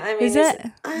 No, I mean, is it?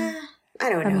 I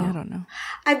don't know. I mean, I don't know.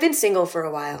 I've been single for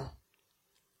a while.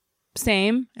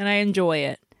 Same, and I enjoy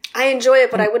it. I enjoy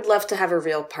it, but I would love to have a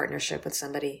real partnership with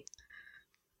somebody.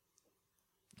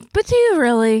 But do you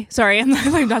really? Sorry, I'm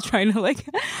not trying to like.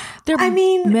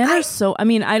 Men are so. I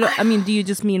mean, I don't. I mean, do you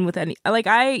just mean with any? Like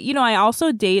I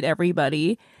also date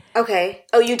everybody. Okay.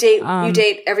 Oh, you date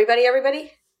everybody?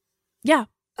 Everybody? Yeah.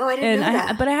 Oh, I didn't know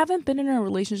that. But I haven't been in a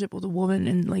relationship with a woman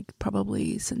in like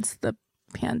probably since the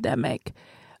pandemic.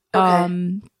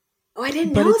 Okay. Oh, I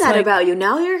didn't know that about you.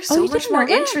 Now you're so much more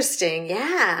interesting.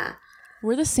 Yeah.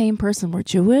 We're the same person. We're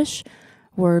Jewish.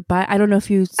 We're I don't know if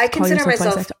you. I consider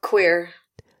myself queer.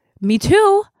 Me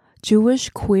too.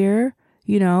 Jewish, queer.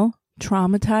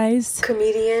 Traumatized.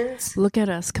 Comedians. Look at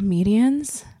us,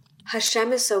 comedians.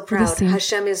 Hashem is so proud.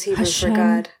 Hashem is Hebrew for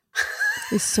God.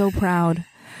 Is so proud.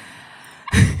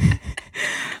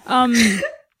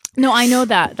 No, I know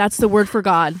that. That's the word for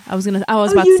God. I was about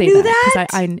to say that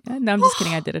because no, I'm just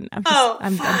kidding. I didn't.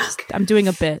 I'm doing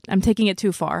a bit. I'm taking it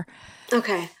too far.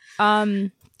 Okay.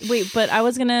 Wait, but I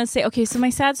was gonna say, okay. So my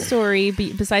sad story,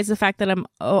 besides the fact that I'm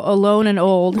alone and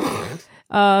old,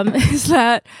 is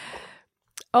that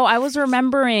I was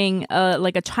remembering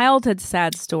like a childhood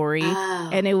sad story,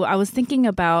 and I was thinking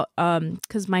about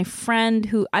because my friend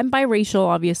who I'm biracial,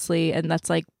 obviously, and that's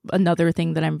like another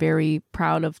thing that I'm very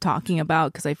proud of talking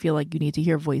about because I feel like you need to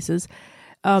hear voices.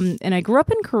 And I grew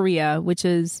up in Korea, which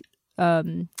is not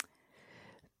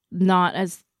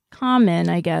as common,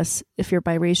 I guess, if you're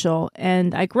biracial.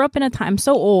 And I grew up in a time, I'm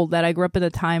so old that I grew up in a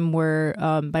time where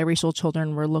biracial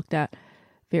children were looked at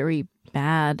very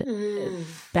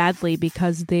badly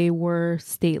because they were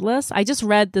stateless. I just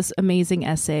read this amazing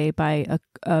essay by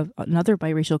another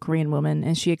biracial Korean woman,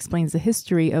 and she explains the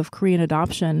history of Korean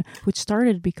adoption, which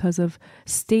started because of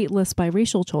stateless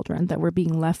biracial children that were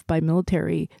being left by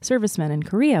military servicemen in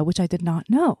Korea, which I did not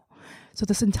know. So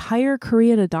this entire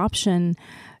Korean adoption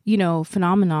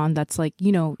phenomenon that's like,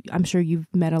 I'm sure you've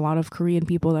met a lot of Korean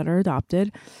people that are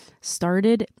adopted,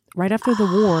 started right after the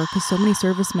war because so many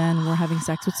servicemen were having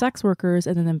sex with sex workers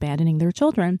and then abandoning their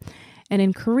children. And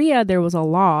in Korea, there was a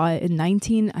law I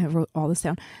wrote all this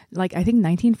down, like I think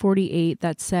 1948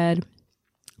 that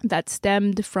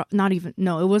stemmed from,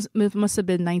 it must have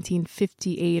been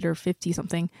 1958 or 50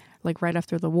 something, like right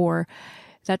after the war,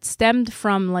 that stemmed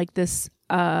from like this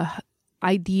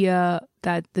idea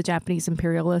that the Japanese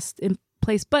imperialists in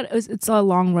place, but it's a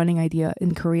long-running idea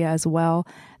in Korea as well,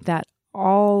 that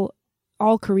all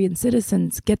Korean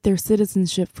citizens get their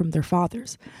citizenship from their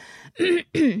fathers.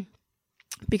 And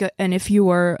if you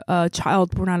are a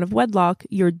child born out of wedlock,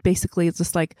 you're basically, it's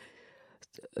just like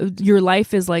your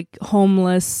life is like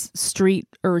homeless, street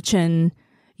urchin.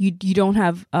 You don't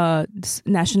have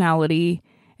nationality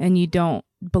and you don't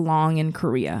belong in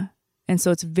Korea. And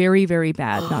so it's very, very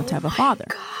bad not to have a father.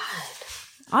 God.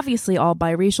 Obviously, all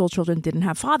biracial children didn't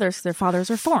have fathers. Their fathers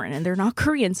are foreign and they're not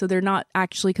Korean, so they're not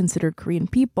actually considered Korean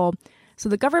people. So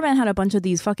the government had a bunch of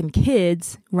these fucking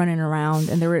kids running around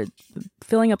and they were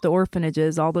filling up the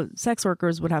orphanages. All the sex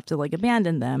workers would have to like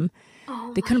abandon them.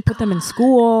 They couldn't put them in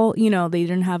school. They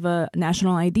didn't have a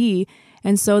national ID.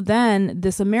 And so then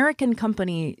this American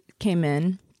company came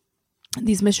in,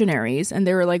 these missionaries, and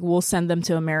they were like, we'll send them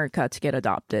to America to get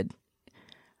adopted.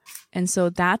 And so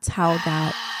that's how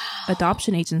that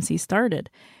adoption agency started.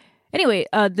 Anyway,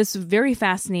 this very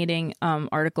fascinating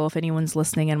article, if anyone's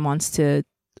listening and wants to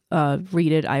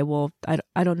read it, I will.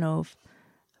 I don't know if,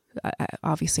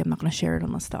 obviously I'm not going to share it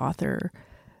unless the author,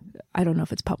 I don't know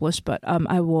if it's published, but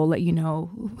I will let you know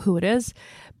who it is.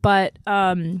 But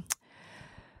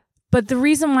the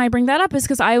reason why I bring that up is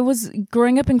because I was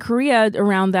growing up in Korea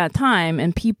around that time,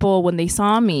 and people, when they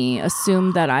saw me,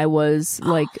 assumed that I was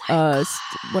like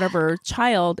whatever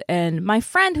child. And my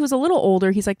friend, who's a little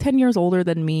older, he's like 10 years older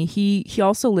than me. He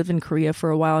also lived in Korea for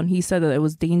a while, and he said that it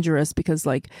was dangerous because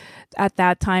like at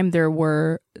that time there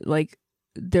were like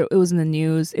it was in the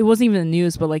news. It wasn't even the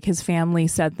news, but like his family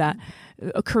said that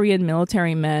Korean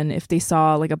military men, if they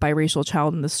saw like a biracial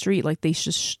child in the street, like they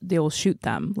will shoot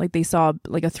them. Like they saw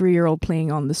like a 3-year-old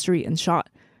playing on the street and shot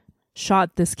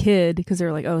this kid because they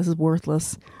were like, oh, this is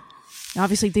worthless. And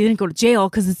obviously they didn't go to jail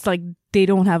because it's like they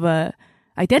don't have a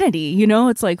identity,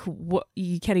 it's like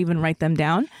you can't even write them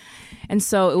down. And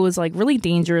so it was like really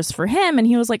dangerous for him. And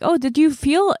he was like, oh, did you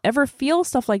ever feel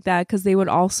stuff like that? Because they would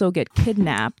also get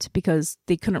kidnapped because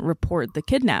they couldn't report the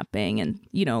kidnapping and,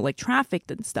 like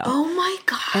trafficked and stuff. Oh my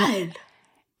God.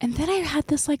 And then I had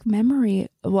this like memory.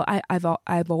 Well,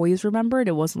 I've always remembered.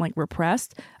 It wasn't like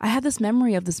repressed. I had this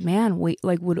memory of this man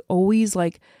would always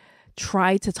like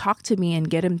try to talk to me and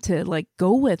get him to like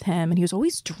go with him. And he was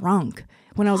always drunk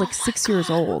when I was like 6 years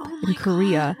old in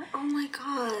Korea. Oh my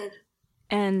God.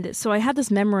 And so I had this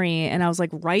memory and I was like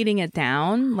writing it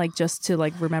down, like just to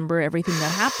like remember everything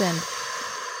that happened.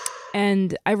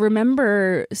 And I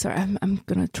remember, sorry, I'm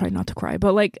going to try not to cry,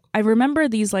 but like I remember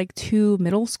these like 2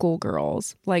 middle school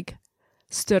girls like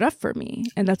stood up for me.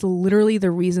 And that's literally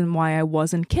the reason why I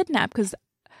wasn't kidnapped. Because,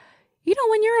 you know,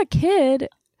 when you're a kid,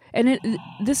 and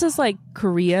this is like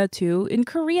Korea too. In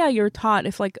Korea, you're taught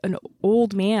if like an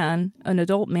adult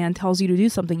man tells you to do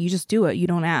something, you just do it. You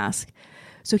don't ask.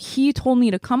 So he told me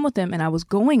to come with him and I was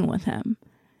going with him.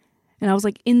 And I was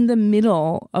like in the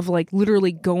middle of like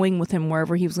literally going with him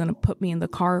wherever he was going to put me in the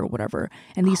car or whatever.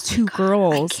 And these 2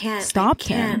 girls stopped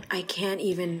him. I can't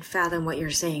even fathom what you're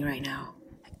saying right now.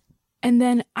 And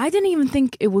then I didn't even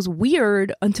think it was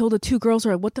weird until the 2 girls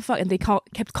were like, what the fuck? And they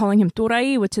kept calling him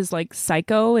Torai, which is like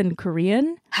psycho in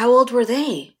Korean. How old were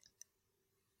they?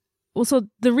 Well, so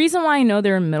the reason why I know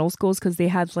they're in middle school is because they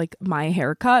had like my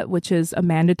haircut, which is a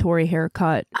mandatory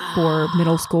haircut for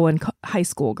middle school and high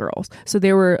school girls. So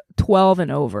they were 12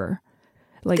 and over.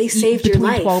 Like they saved your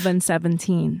life. 12 and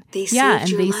 17. They saved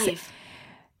your life.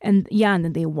 And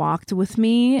then they walked with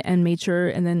me and made sure,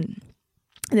 and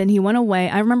then he went away.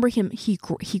 I remember he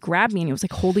grabbed me and he was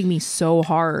like holding me so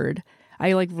hard.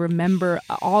 I like remember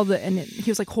he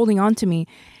was like holding on to me.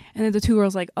 And then the 2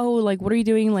 girls like, oh, like, what are you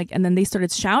doing? Like, and then they started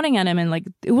shouting at him. And like,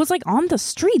 it was like on the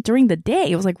street during the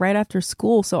day. It was like right after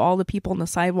school. So all the people on the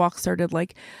sidewalk started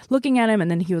like looking at him.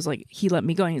 And then he was like, he let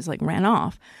me go and he's like ran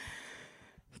off.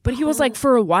 But he was like,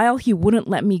 for a while, he wouldn't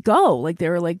let me go. Like, they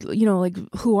were like, you know, like,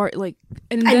 who are like,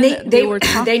 and then they were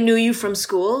they knew you from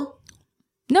school?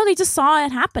 No, they just saw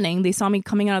it happening. They saw me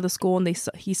coming out of the school and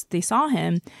they saw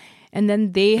him. And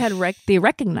then they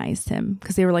recognized him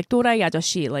because they were like, Torai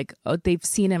ajashi, like they've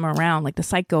seen him around, like the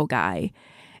psycho guy.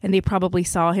 And they probably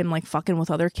saw him like fucking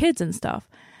with other kids and stuff.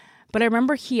 But I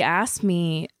remember he asked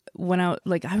me I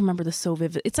remember this so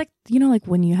vivid. It's like, you know, like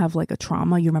when you have like a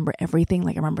trauma, you remember everything.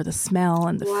 Like I remember the smell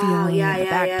and the feeling and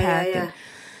the backpack. Yeah.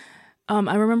 And,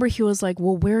 I remember he was like,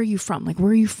 well, where are you from? Like,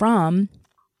 where are you from?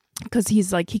 Because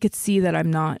he's like, he could see that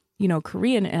I'm not, you know,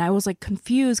 Korean. And I was like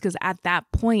confused because at that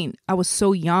point I was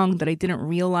so young that I didn't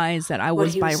realize that I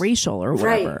was biracial or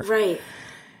whatever. Right.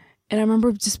 And I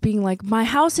remember just being like, my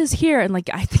house is here. And like,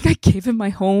 I think I gave him my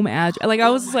home address. Like, I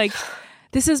was like,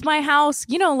 this is my house.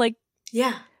 You know, like,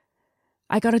 yeah,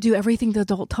 I got to do everything the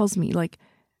adult tells me. Like,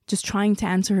 just trying to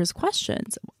answer his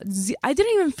questions. I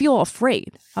didn't even feel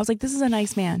afraid. I was like, this is a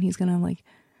nice man. He's going to like,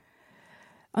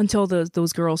 until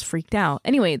those girls freaked out.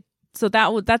 Anyway, so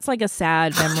that's like a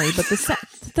sad memory. But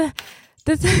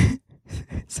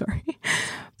sorry.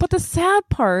 But the sad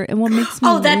part and what makes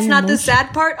me that's not the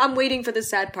sad part? I'm waiting for the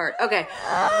sad part. Okay.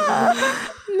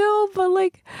 No, but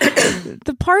like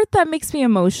the part that makes me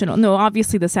emotional. No,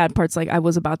 obviously the sad part's like I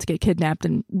was about to get kidnapped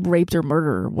and raped or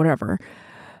murdered or whatever.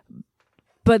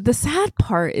 But the sad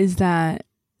part is that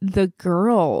the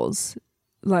girls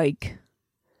like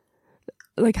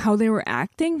how they were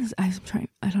acting. I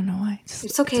don't know why.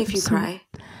 It's okay if you cry.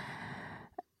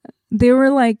 They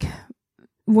were like,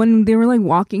 when they were like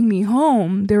walking me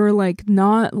home, they were like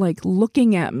not like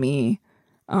looking at me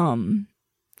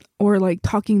or like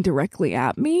talking directly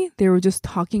at me. They were just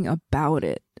talking about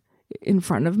it in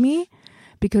front of me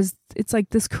because it's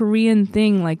like this Korean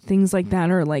thing, like things like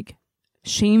that are like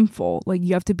shameful. Like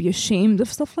you have to be ashamed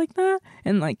of stuff like that.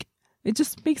 And like it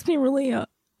just makes me really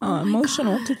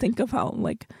emotional to think of how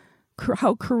like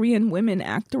how Korean women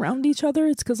act around each other.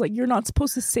 It's because like you're not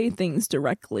supposed to say things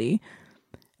directly.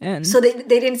 And so they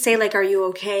didn't say like, are you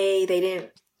okay? They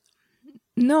didn't.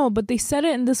 No, but they said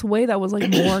it in this way that was like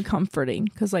more comforting.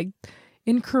 Because like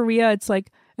in Korea, it's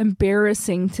like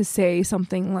embarrassing to say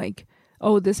something like,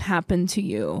 oh, this happened to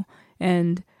you.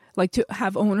 And like to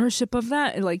have ownership of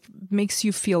that, it like makes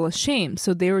you feel ashamed.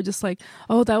 So they were just like,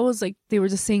 oh, that was like, they were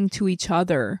just saying to each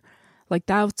other, like,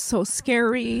 that was so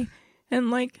scary. And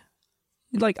like,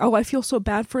 oh, I feel so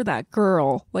bad for that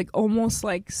girl. Like almost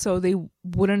like so they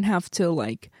wouldn't have to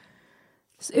like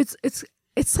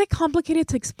it's like complicated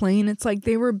to explain. It's like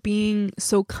they were being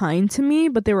so kind to me,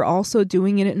 but they were also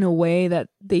doing it in a way that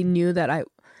they knew that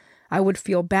I would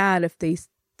feel bad if they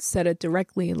said it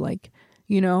directly. Like,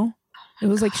 you know, it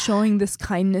was like showing this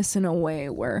kindness in a way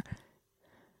where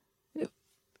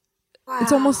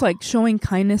it's almost like showing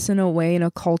kindness in a way in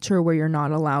a culture where you're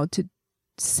not allowed to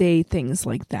say things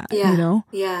like that, you know?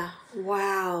 Yeah.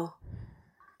 Wow.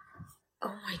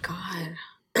 Oh my God.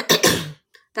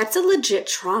 That's a legit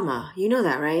trauma. You know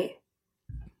that, right?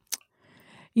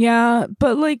 Yeah,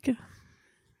 but like,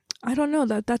 I don't know,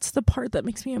 that's the part that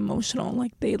makes me emotional.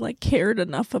 Like they like cared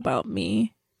enough about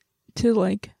me to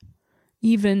like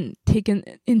even take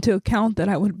into account that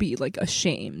I would be like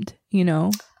ashamed you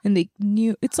know? And they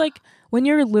knew, it's like when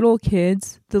you're little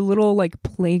kids, the little like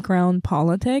playground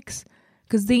politics,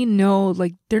 because they know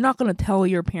like they're not going to tell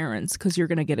your parents because you're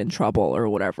going to get in trouble or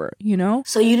whatever, you know?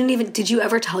 So did you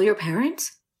ever tell your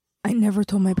parents? I never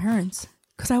told my parents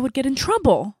because I would get in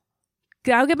trouble.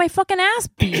 I would get my fucking ass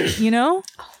beat, you know?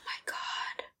 Oh my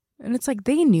God. And it's like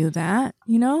they knew that,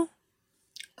 you know?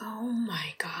 Oh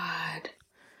my God.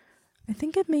 I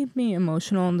think it made me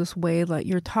emotional in this way that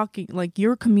you're talking, like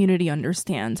your community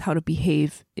understands how to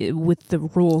behave with the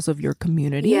rules of your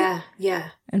community. Yeah, yeah.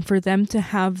 And for them to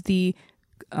have the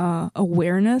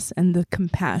awareness and the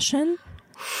compassion.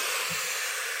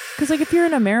 Because like if you're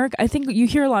in America, I think you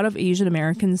hear a lot of Asian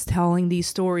Americans telling these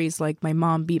stories like my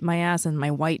mom beat my ass and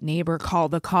my white neighbor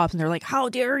called the cops and they're like, how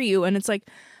dare you? And it's like,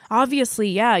 obviously,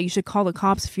 yeah, you should call the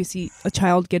cops if you see a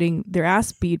child getting their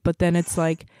ass beat. But then it's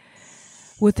like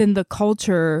within the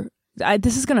culture,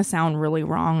 this is going to sound really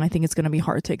wrong. I think it's going to be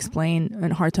hard to explain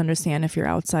and hard to understand if you're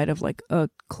outside of like a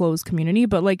closed community.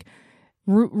 But like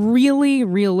really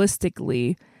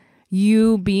realistically,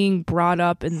 you being brought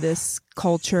up in this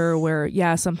culture where,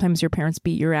 yeah, sometimes your parents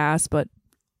beat your ass, but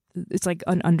it's like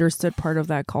an understood part of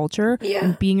that culture. Yeah.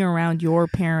 And being around your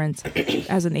parents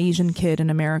as an Asian kid in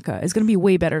America is going to be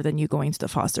way better than you going to the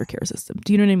foster care system.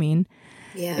 Do you know what I mean?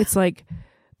 Yeah. It's like,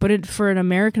 but for an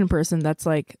American person, that's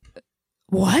like,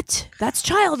 what? That's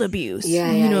child abuse.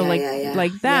 Yeah, you know, yeah.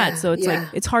 like that. Yeah, So it's like,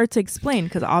 it's hard to explain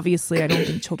because obviously I don't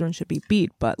think children should be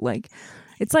beat, but like,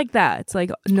 it's like that. It's like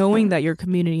knowing that your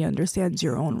community understands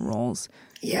your own roles.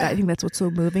 Yeah. I think that's what's so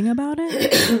moving about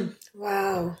it.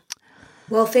 Wow.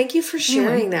 Well, thank you for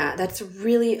sharing that. That's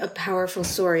really a powerful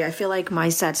story. I feel like my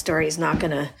sad story is not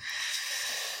going to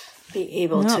be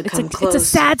able to come close. It's a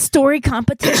sad story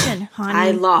competition, honey.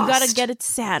 I lost. You got to get it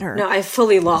sadder. No, I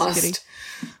fully lost.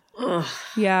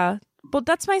 Yeah. But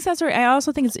that's my sad story. I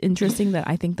also think it's interesting that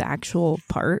I think the actual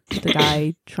part, the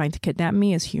guy trying to kidnap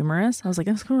me, is humorous. I was like,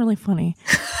 that's really funny.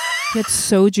 He had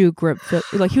soju grip.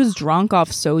 Like, he was drunk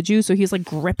off soju, so he's like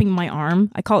gripping my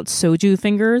arm. I call it soju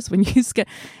fingers when you just get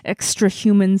extra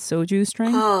human soju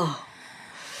strength. Oh.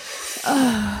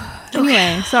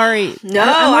 Anyway, sorry. No,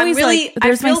 I'm really, like,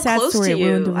 there's I feel my sad close story. to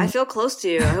you. I feel close to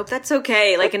you. I hope that's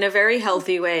okay. Like, in a very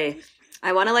healthy way.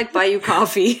 I want to like buy you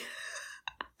coffee.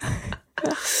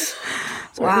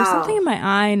 Sorry, there's something in my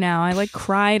eye now. I like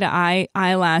cried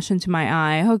eyelash into my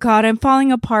eye. Oh God, I'm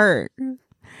falling apart.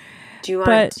 Do you need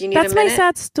that's a minute? my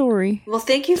sad story. Well,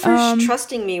 thank you for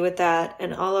trusting me with that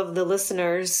and all of the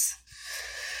listeners.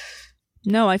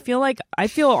 No, I feel like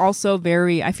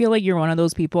you're one of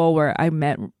those people where I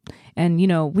met and, you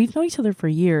know, we've known each other for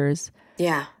years.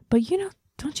 Yeah. But, you know,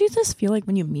 don't you just feel like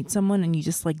when you meet someone and you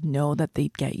just like know that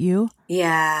they'd get you?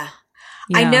 Yeah.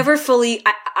 I never fully,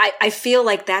 I feel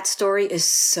like that story is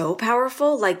so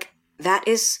powerful. Like that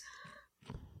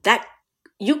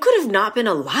you could have not been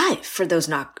alive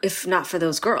if not for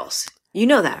those girls. You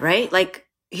know that, right? Like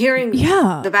hearing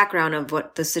the background of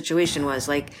what the situation was,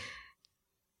 like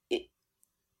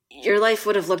your life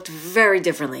would have looked very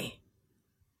differently.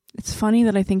 It's funny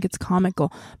that I think it's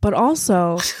comical, but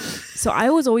also, so I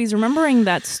was always remembering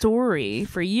that story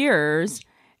for years.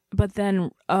 But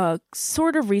then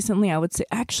sort of recently, I would say,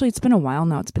 actually, it's been a while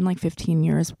now. It's been like 15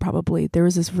 years probably. There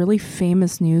was this really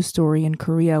famous news story in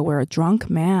Korea where a drunk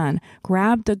man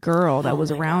grabbed a girl that was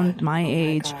around my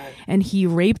age and he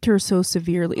raped her so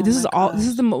severely. This is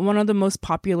one of the most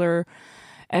popular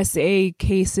SA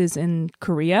cases in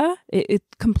Korea. It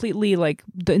completely, like,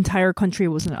 the entire country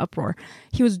was in an uproar.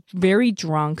 He was very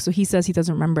drunk, so he says he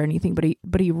doesn't remember anything, but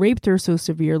he raped her so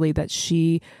severely that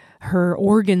her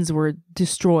organs were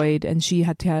destroyed and she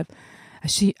had to have,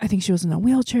 I think she was in a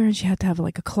wheelchair and she had to have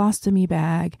like a colostomy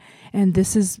bag. And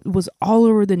this was all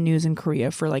over the news in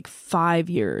Korea for like 5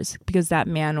 years because that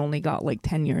man only got like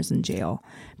 10 years in jail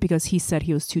because he said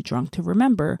he was too drunk to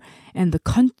remember. And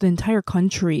the entire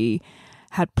country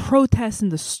had protests in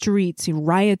the streets,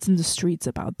 riots in the streets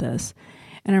about this.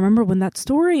 And I remember when that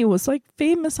story was like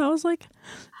famous, I was like,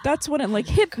 that's when it like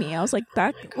hit me. I was like,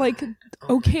 that like,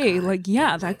 okay, like,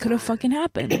 yeah, that could have fucking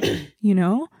happened. You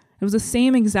know, it was the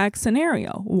same exact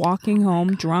scenario. Walking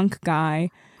home, drunk guy.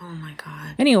 Oh my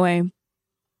God. Anyway.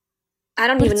 I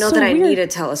don't even know that I need to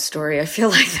tell a story. I feel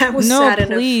like that was sad enough.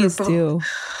 No, please do.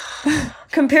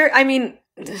 I mean,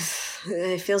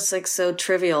 it feels like so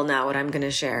trivial now what I'm going to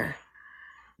share.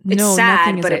 It's no, sad,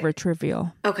 nothing is but ever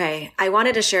trivial. Okay. I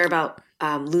wanted to share about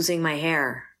losing my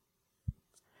hair.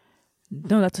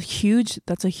 No, that's a huge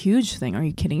thing. Are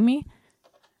you kidding me?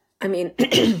 I mean,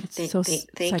 thank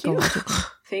you.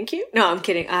 Thank you. No, I'm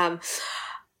kidding. Yeah,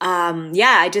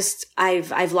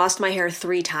 I've lost my hair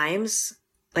 3 times.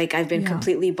 Like I've been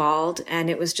completely bald, and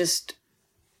it was just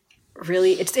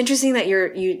really, it's interesting that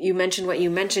you mentioned what you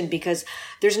mentioned, because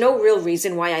there's no real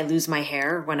reason why I lose my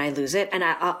hair when I lose it. And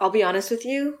I'll be honest with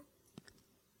you,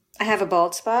 I have a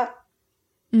bald spot,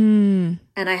 and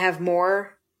I have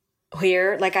more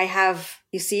here. Like I have,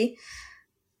 you see?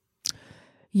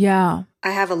 Yeah.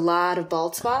 I have a lot of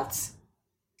bald spots.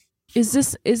 Is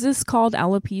this called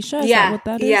alopecia? Is that what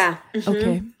that is? Yeah. Mm-hmm.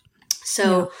 Okay.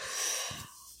 So,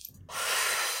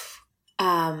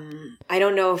 I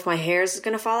don't know if my hair is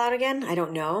going to fall out again. I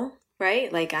don't know.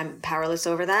 Right? Like I'm powerless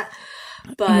over that.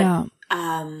 But,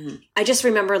 I just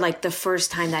remember like the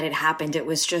first time that it happened, it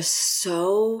was just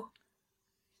so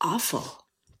awful.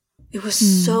 It was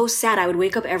so sad. I would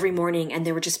wake up every morning and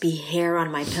there would just be hair on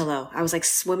my pillow. I was like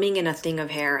swimming in a thing of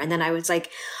hair. And then I was like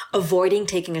avoiding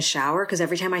taking a shower, because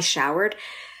every time I showered,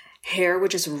 hair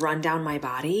would just run down my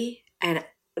body, and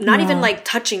not even like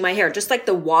touching my hair, just like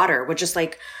the water would just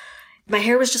like, my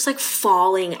hair was just like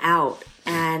falling out.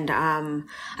 And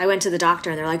I went to the doctor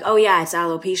and they're like, oh yeah, it's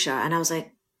alopecia. And I was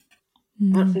like,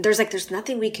 well, there's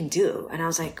nothing we can do. And I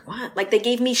was like, what? Like they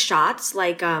gave me shots,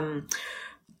 like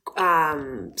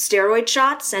steroid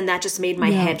shots, and that just made my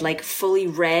head like fully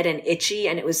red and itchy,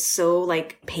 and it was so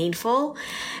like painful.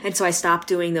 And so I stopped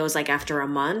doing those like after a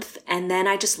month, and then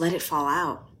I just let it fall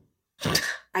out.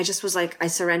 I just was like, I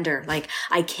surrender. Like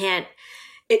I can't,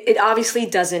 it obviously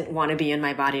doesn't want to be in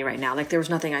my body right now. Like there was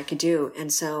nothing I could do.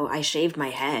 And so I shaved my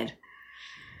head.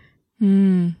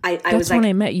 That's was like, when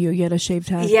I met you. You had a shaved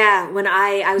head. Yeah. When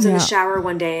I was in the shower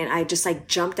one day, and I just like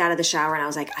jumped out of the shower, and I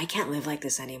was like, I can't live like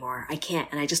this anymore. I can't.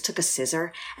 And I just took a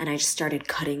scissor and I just started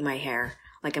cutting my hair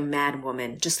like a mad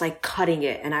woman, just like cutting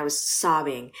it. And I was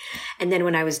sobbing. And then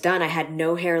when I was done, I had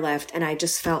no hair left. And I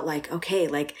just felt like, okay,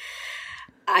 like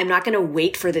I'm not going to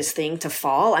wait for this thing to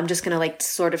fall. I'm just going to like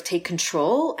sort of take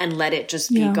control and let it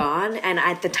just be gone. And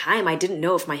at the time, I didn't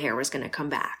know if my hair was going to come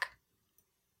back.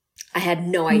 I had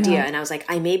no idea. And I was like,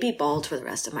 I may be bald for the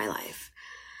rest of my life,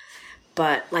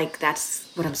 but like, that's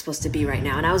what I'm supposed to be right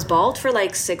now. And I was bald for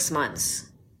like 6 months.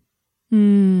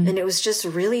 And it was just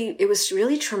really, it was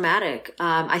really traumatic.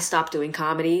 I stopped doing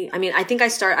comedy. I mean, I think I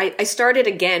started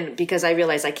again because I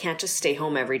realized I can't just stay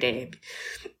home every day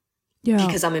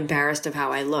because I'm embarrassed of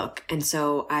how I look. And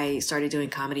so I started doing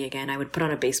comedy again. I would put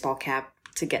on a baseball cap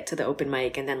to get to the open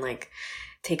mic, and then like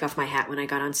take off my hat when I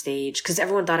got on stage, because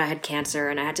everyone thought I had cancer,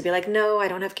 and I had to be like, no, I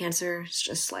don't have cancer. It's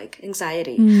just like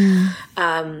anxiety.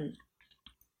 And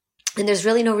there's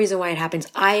really no reason why it happens.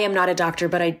 I am not a doctor,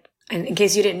 but and in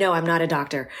case you didn't know, I'm not a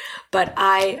doctor, but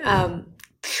I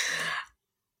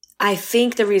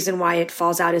think the reason why it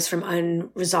falls out is from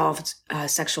unresolved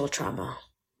sexual trauma.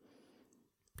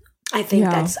 I think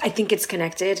I think it's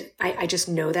connected. I just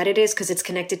know that it is, because it's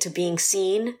connected to being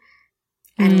seen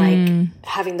and like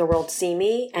having the world see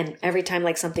me. And every time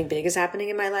like something big is happening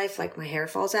in my life, like my hair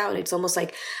falls out, it's almost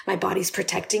like my body's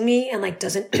protecting me and like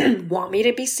doesn't want me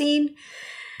to be seen.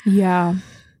 Yeah.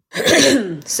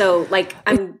 So like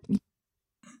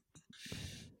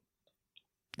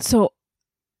So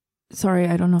sorry,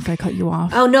 I don't know if I cut you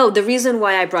off. Oh no, the reason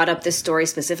why I brought up this story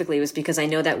specifically was because I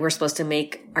know that we're supposed to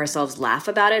make ourselves laugh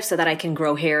about it so that I can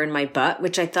grow hair in my butt,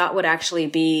 which I thought would actually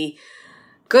be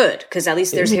good, because at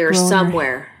least there's hair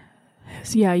somewhere.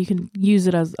 So yeah, you can use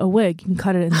it as a wig. You can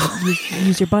cut it and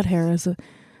use your butt hair as a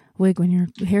wig when your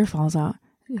hair falls out,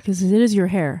 because it is your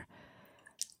hair.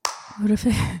 What if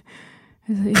you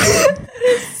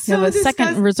have a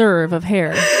second reserve of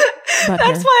hair?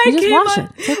 That's why I came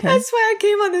on. Okay. That's why I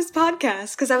came on this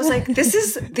podcast, because I was like, "This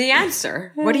is the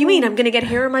answer." What do you mean? I'm going to get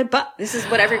hair in my butt? This is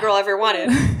what every girl ever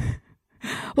wanted.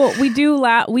 Well, we do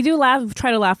laugh. Try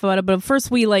to laugh about it, but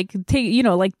first we take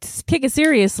it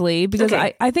seriously, because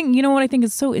I think what I think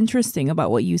is so interesting about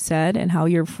what you said and how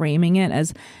you're framing it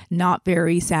as not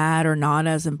very sad or not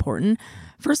as important.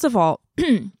 First of all,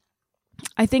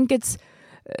 I think it's.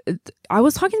 I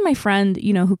was talking to my friend,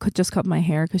 who could just cut my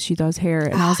hair, because she does hair,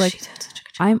 and I was like,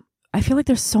 I feel like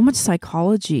there's so much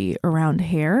psychology around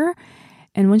hair.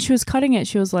 And when she was cutting it,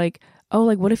 she was like, oh,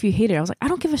 like, what if you hate it? I was like, I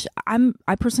don't give a shit.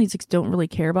 I personally just don't really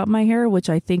care about my hair, which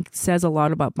I think says a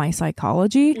lot about my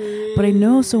psychology. But I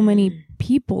know so many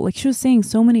people, like she was saying,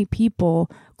 so many people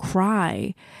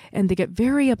cry and they get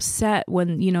very upset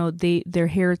when, their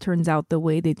hair turns out the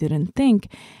way they didn't think.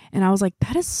 And I was like,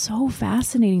 that is so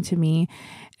fascinating to me.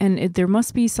 And there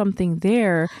must be something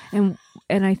there. And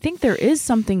I think there is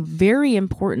something very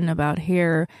important about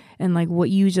hair, and like what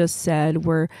you just said,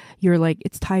 where you're like,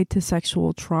 it's tied to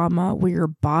sexual trauma, where your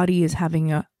body is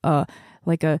having a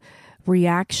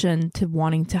reaction to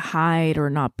wanting to hide or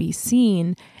not be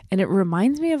seen. And it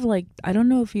reminds me of like, I don't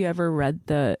know if you ever read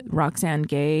the Roxane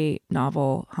Gay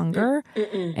novel Hunger.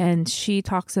 And she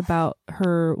talks about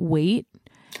her weight,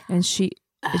 and she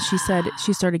said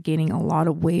she started gaining a lot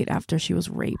of weight after she was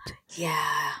raped.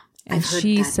 Yeah. And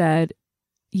she said,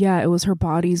 yeah, it was her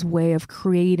body's way of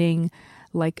creating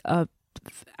like a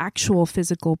actual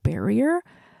physical barrier,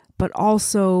 but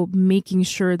also making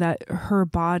sure that her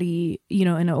body, you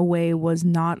know, in a way was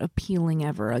not appealing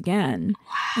ever again.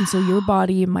 Wow. And so your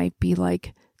body might be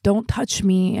like, don't touch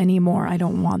me anymore. I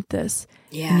don't want this.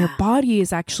 Yeah. And your body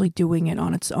is actually doing it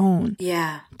on its own.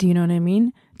 Yeah. Do you know what I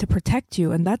mean? To protect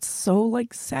you. And that's so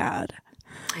like sad.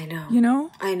 I know. You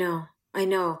know? I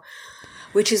know.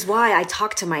 Which is why I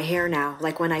talk to my hair now.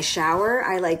 Like when I shower,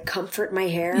 I like comfort my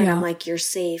hair and I'm like, you're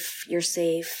safe. You're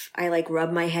safe. I like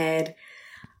rub my head.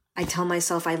 I tell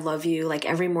myself I love you. Like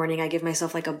every morning I give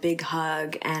myself like a big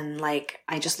hug, and like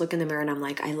I just look in the mirror and I'm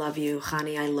like, I love you,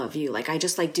 Chani, I love you. Like I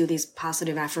just like do these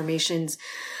positive affirmations.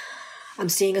 I'm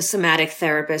seeing a somatic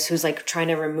therapist who's like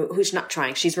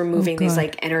she's removing these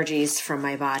like energies from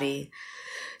my body.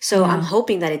 So I'm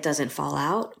hoping that it doesn't fall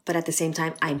out, but at the same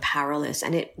time I'm powerless,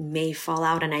 and it may fall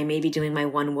out and I may be doing my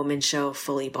one woman show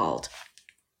fully bald.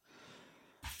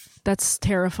 That's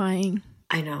terrifying.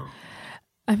 I know.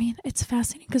 I mean, it's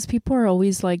fascinating because people are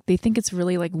always like, they think it's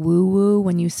really like woo-woo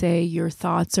when you say your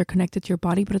thoughts are connected to your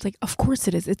body, but it's like, of course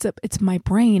it is. It's my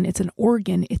brain. It's an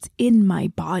organ. It's in my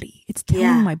body. It's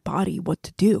telling my body what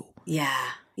to do. Yeah.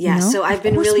 Yeah. You know? So I've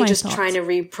been really just trying to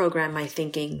reprogram my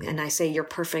thinking, and I say, you're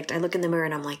perfect. I look in the mirror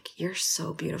and I'm like, you're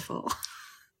so beautiful.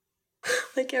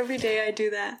 Like every day I do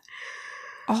that.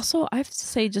 Also, I have to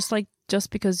say, just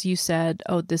because you said,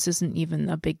 oh, this isn't even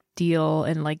a big deal,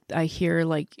 and like I hear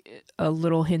like a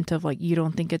little hint of like you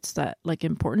don't think it's that like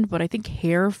important, but I think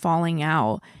hair falling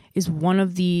out is one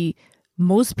of the,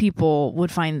 most people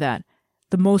would find that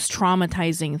the most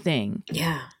traumatizing thing.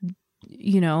 Yeah.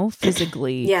 You know,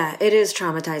 physically. Yeah, it is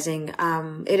traumatizing.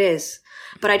 It is.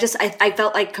 But I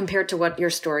felt like compared to what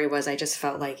your story was, I just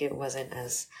felt like it wasn't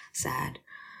as sad.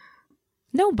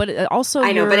 No, but also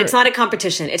I know, but it's not a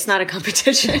competition. It's not a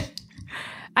competition.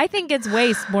 I think it's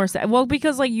way more sad. Well,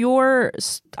 because like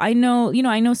I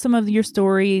know some of your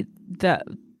story that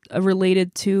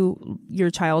related to your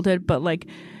childhood, but like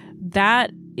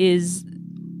that is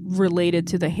related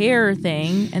to the hair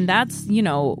thing, and that's, you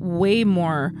know, way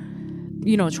more,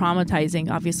 you know, traumatizing,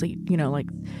 obviously, you know, like,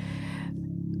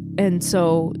 and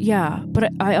so yeah.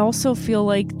 But I also feel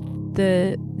like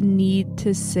the need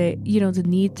to say, you know, the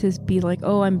need to be like,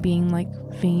 oh, I'm being like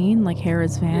vain, like hair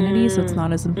is vanity, so it's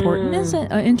not as important is an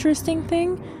interesting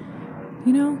thing,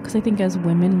 you know, because I think as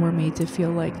women we're made to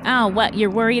feel like, oh, what, you're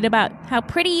worried about how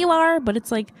pretty you are, but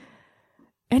it's like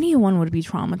anyone would be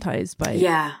traumatized by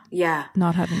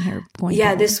not having hair going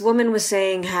down. This woman was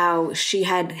saying how she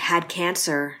had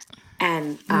cancer,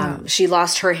 and she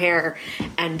lost her hair,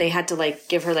 and they had to like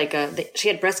give her like she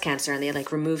had breast cancer, and they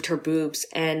like removed her boobs.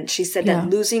 And she said that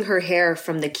losing her hair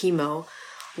from the chemo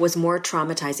was more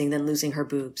traumatizing than losing her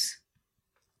boobs.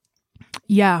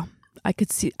 Yeah, I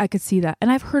could see that.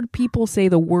 And I've heard people say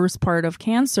the worst part of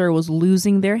cancer was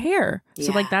losing their hair. Yeah.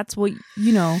 So like, that's what,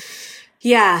 you know.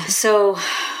 Yeah. So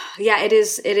yeah, it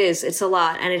is. It's a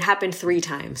lot. And it happened 3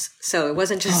 times. So it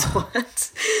wasn't just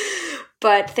once.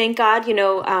 But thank God, you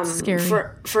know,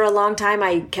 for a long time,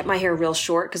 I kept my hair real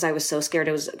short because I was so scared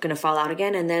it was going to fall out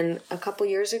again. And then a couple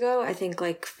years ago, I think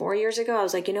like 4 years ago, I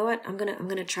was like, you know what, I'm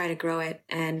gonna try to grow it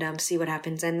and see what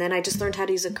happens. And then I just learned how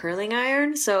to use a curling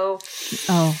iron. So,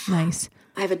 oh, nice.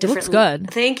 I have a different. It looks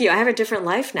good. Thank you. I have a different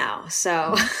life now.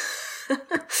 So,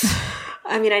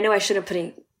 I mean, I know I shouldn't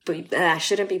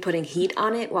be putting heat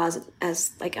on it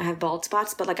as like I have bald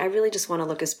spots, but like I really just want to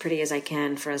look as pretty as I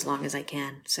can for as long as I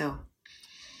can. So.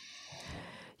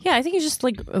 Yeah, I think you just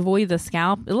like avoid the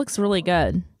scalp. It looks really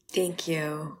good. Thank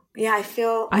you. Yeah, I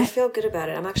feel good about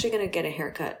it. I'm actually going to get a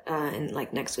haircut in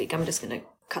like next week. I'm just going to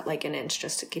cut like an inch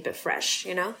just to keep it fresh,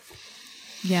 you know?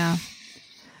 Yeah.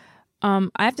 I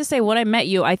have to say, when I met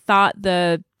you, I thought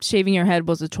the shaving your head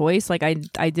was a choice. Like I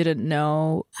didn't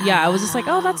know. Yeah, I was just like,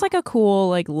 oh, that's like a cool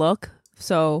like look.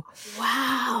 So.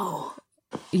 Wow.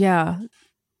 Yeah.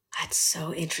 That's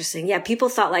so interesting. Yeah, people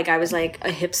thought like I was like a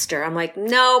hipster. I'm like,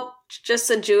 nope, just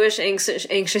a Jewish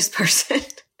anxious person.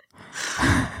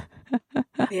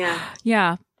 Yeah.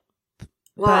 Yeah.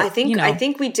 Well, but, I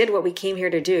think we did what we came here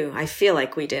to do. I feel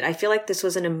like we did. I feel like this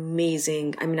was an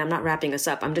amazing, I mean, I'm not wrapping us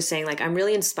up. I'm just saying like I'm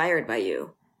really inspired by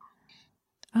you.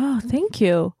 Oh, thank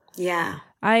you. Yeah.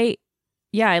 I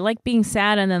like being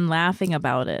sad and then laughing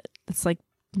about it. It's like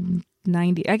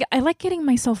 90. I like getting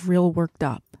myself real worked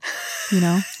up.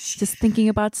 Just thinking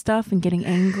about stuff and getting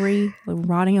angry, like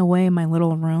rotting away in my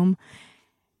little room.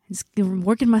 Just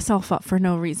working myself up for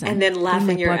no reason. And then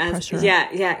laughing your ass.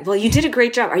 Yeah. Well, you did a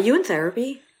great job. Are you in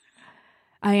therapy?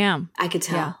 I am. I could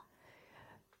tell. Yeah.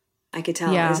 I could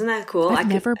tell. Yeah. Isn't that cool? I've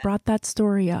never brought that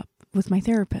story up with my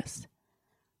therapist.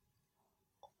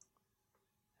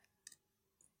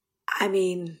 I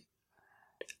mean,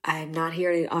 I'm not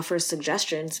here to offer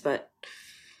suggestions, but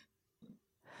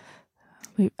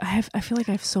I feel like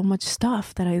I have so much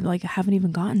stuff that I haven't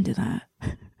even gotten to that.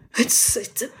 It's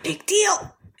a big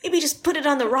deal. Maybe just put it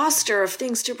on the roster of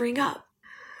things to bring up.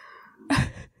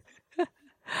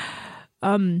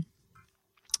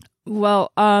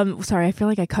 Well, sorry, I feel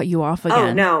like I cut you off again.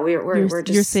 Oh no, we're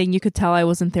just. You're saying you could tell I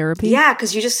was in therapy? Yeah,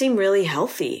 because you just seem really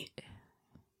healthy.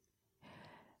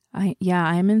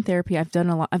 I'm in therapy. I've done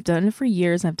a lot. I've done it for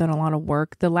years. I've done a lot of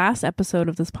work. The last episode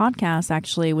of this podcast,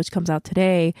 actually, which comes out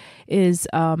today, is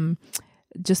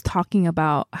just talking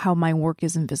about how my work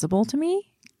is invisible to me.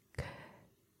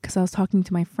 Because I was talking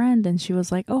to my friend and she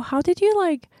was like, "Oh, how did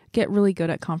you get really good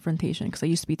at confrontation?" Because I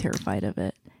used to be terrified of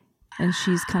it, and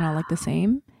she's kind of the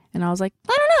same. And I was like,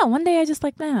 I don't know. One day I just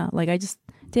I just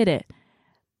did it.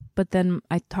 But then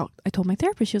I told my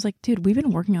therapist, she was like, dude, we've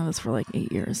been working on this for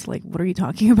 8 years. What are you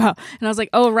talking about? And I was like,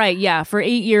 oh, right. Yeah. For 8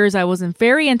 years, I was in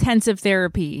very intensive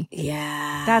therapy.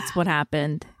 Yeah. That's what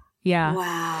happened. Yeah.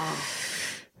 Wow.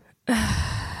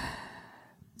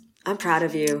 I'm proud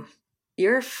of you.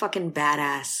 You're a fucking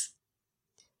badass.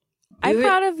 I'm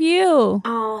proud of you.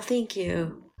 Oh, thank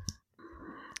you.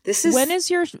 When is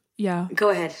your... Yeah.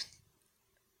 Go ahead.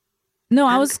 No,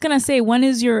 I was going to say, when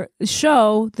is your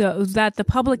show that the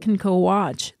public can go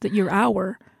watch, your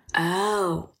hour?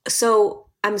 Oh, so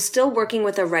I'm still working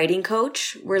with a writing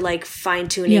coach. We're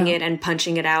fine-tuning it and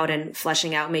punching it out and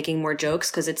fleshing out, making more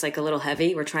jokes because it's a little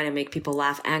heavy. We're trying to make people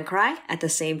laugh and cry at the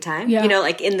same time,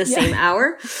 in the same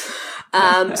hour.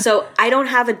 So I don't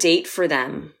have a date for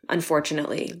them,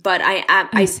 unfortunately, but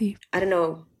I see. I don't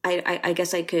know. I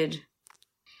guess I could...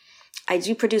 I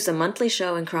do produce a monthly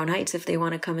show in Crown Heights if they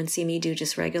want to come and see me do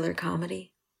just regular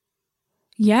comedy.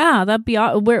 Yeah, that'd be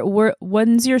where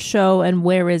when's your show and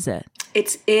where is it?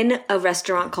 It's in a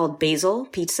restaurant called Basil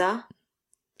Pizza.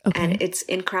 Okay. And it's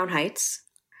in Crown Heights.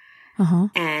 Uh-huh.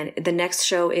 And the next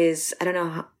show is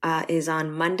is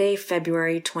on Monday,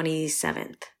 February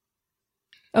 27th.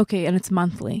 Okay, and it's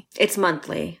monthly. It's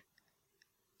monthly.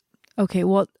 Okay,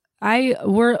 well,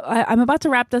 I'm about to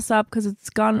wrap this up because it's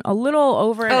gone a little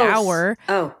over an hour.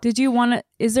 Oh.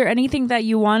 Is there anything that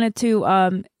you wanted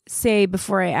to say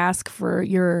before I ask for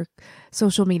your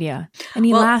social media?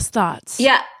 Any last thoughts?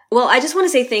 Yeah. Well, I just want to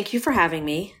say thank you for having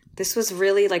me. This was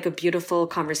really a beautiful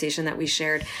conversation that we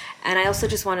shared. And I also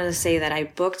just wanted to say that I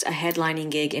booked a headlining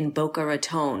gig in Boca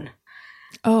Raton.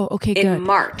 Oh, okay, good. In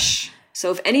March. So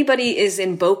if anybody is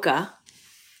in Boca...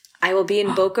 I will be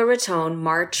in Boca Raton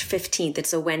March 15th.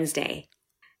 It's a Wednesday.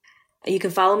 You can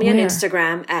follow me on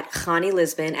Instagram at Chani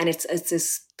Lisbon, and it's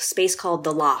this space called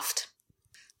The Loft.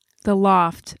 The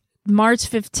Loft. March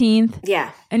 15th. Yeah.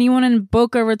 Anyone in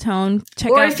Boca Raton, check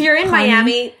out. Or if you're in Chani.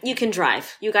 Miami, you can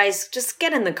drive. You guys just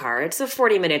get in the car. It's a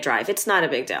 40-minute drive. It's not a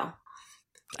big deal.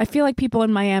 I feel like people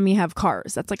in Miami have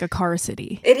cars. That's a car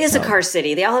city. It is a car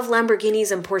city. They all have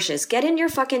Lamborghinis and Porsches. Get in your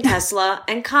fucking Tesla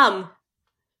and come.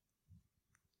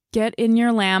 Get in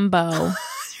your Lambo.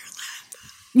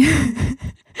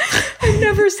 I've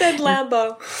never said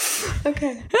Lambo.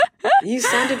 Okay. You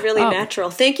sounded really natural.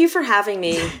 Thank you for having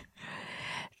me.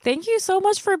 Thank you so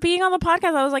much for being on the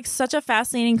podcast. That was such a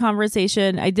fascinating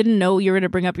conversation. I didn't know you were going to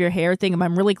bring up your hair thing, and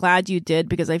I'm really glad you did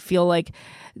because I feel like,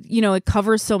 it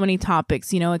covers so many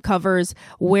topics. It covers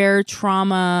where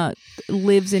trauma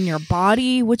lives in your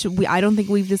body, which I don't think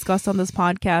we've discussed on this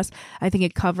podcast. I think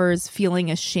it covers feeling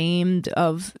ashamed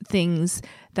of things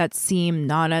that seem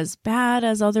not as bad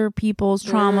as other people's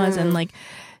traumas. And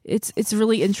it's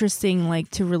really interesting,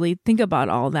 to really think about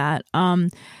all that.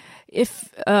 If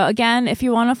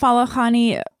you want to follow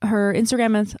Chani, her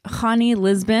Instagram is Chani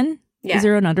Lisbon. Yeah. Is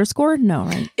there an underscore? No,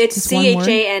 right? It's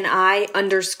CHANI_LISBON.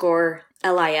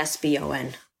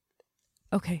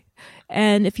 Okay.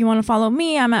 And if you want to follow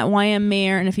me, I'm at YM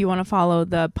Mayer. And if you want to follow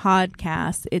the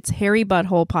podcast, it's Hairy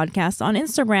Butthole Podcast on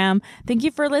Instagram. Thank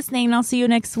you for listening. And I'll see you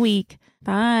next week.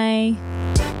 Bye.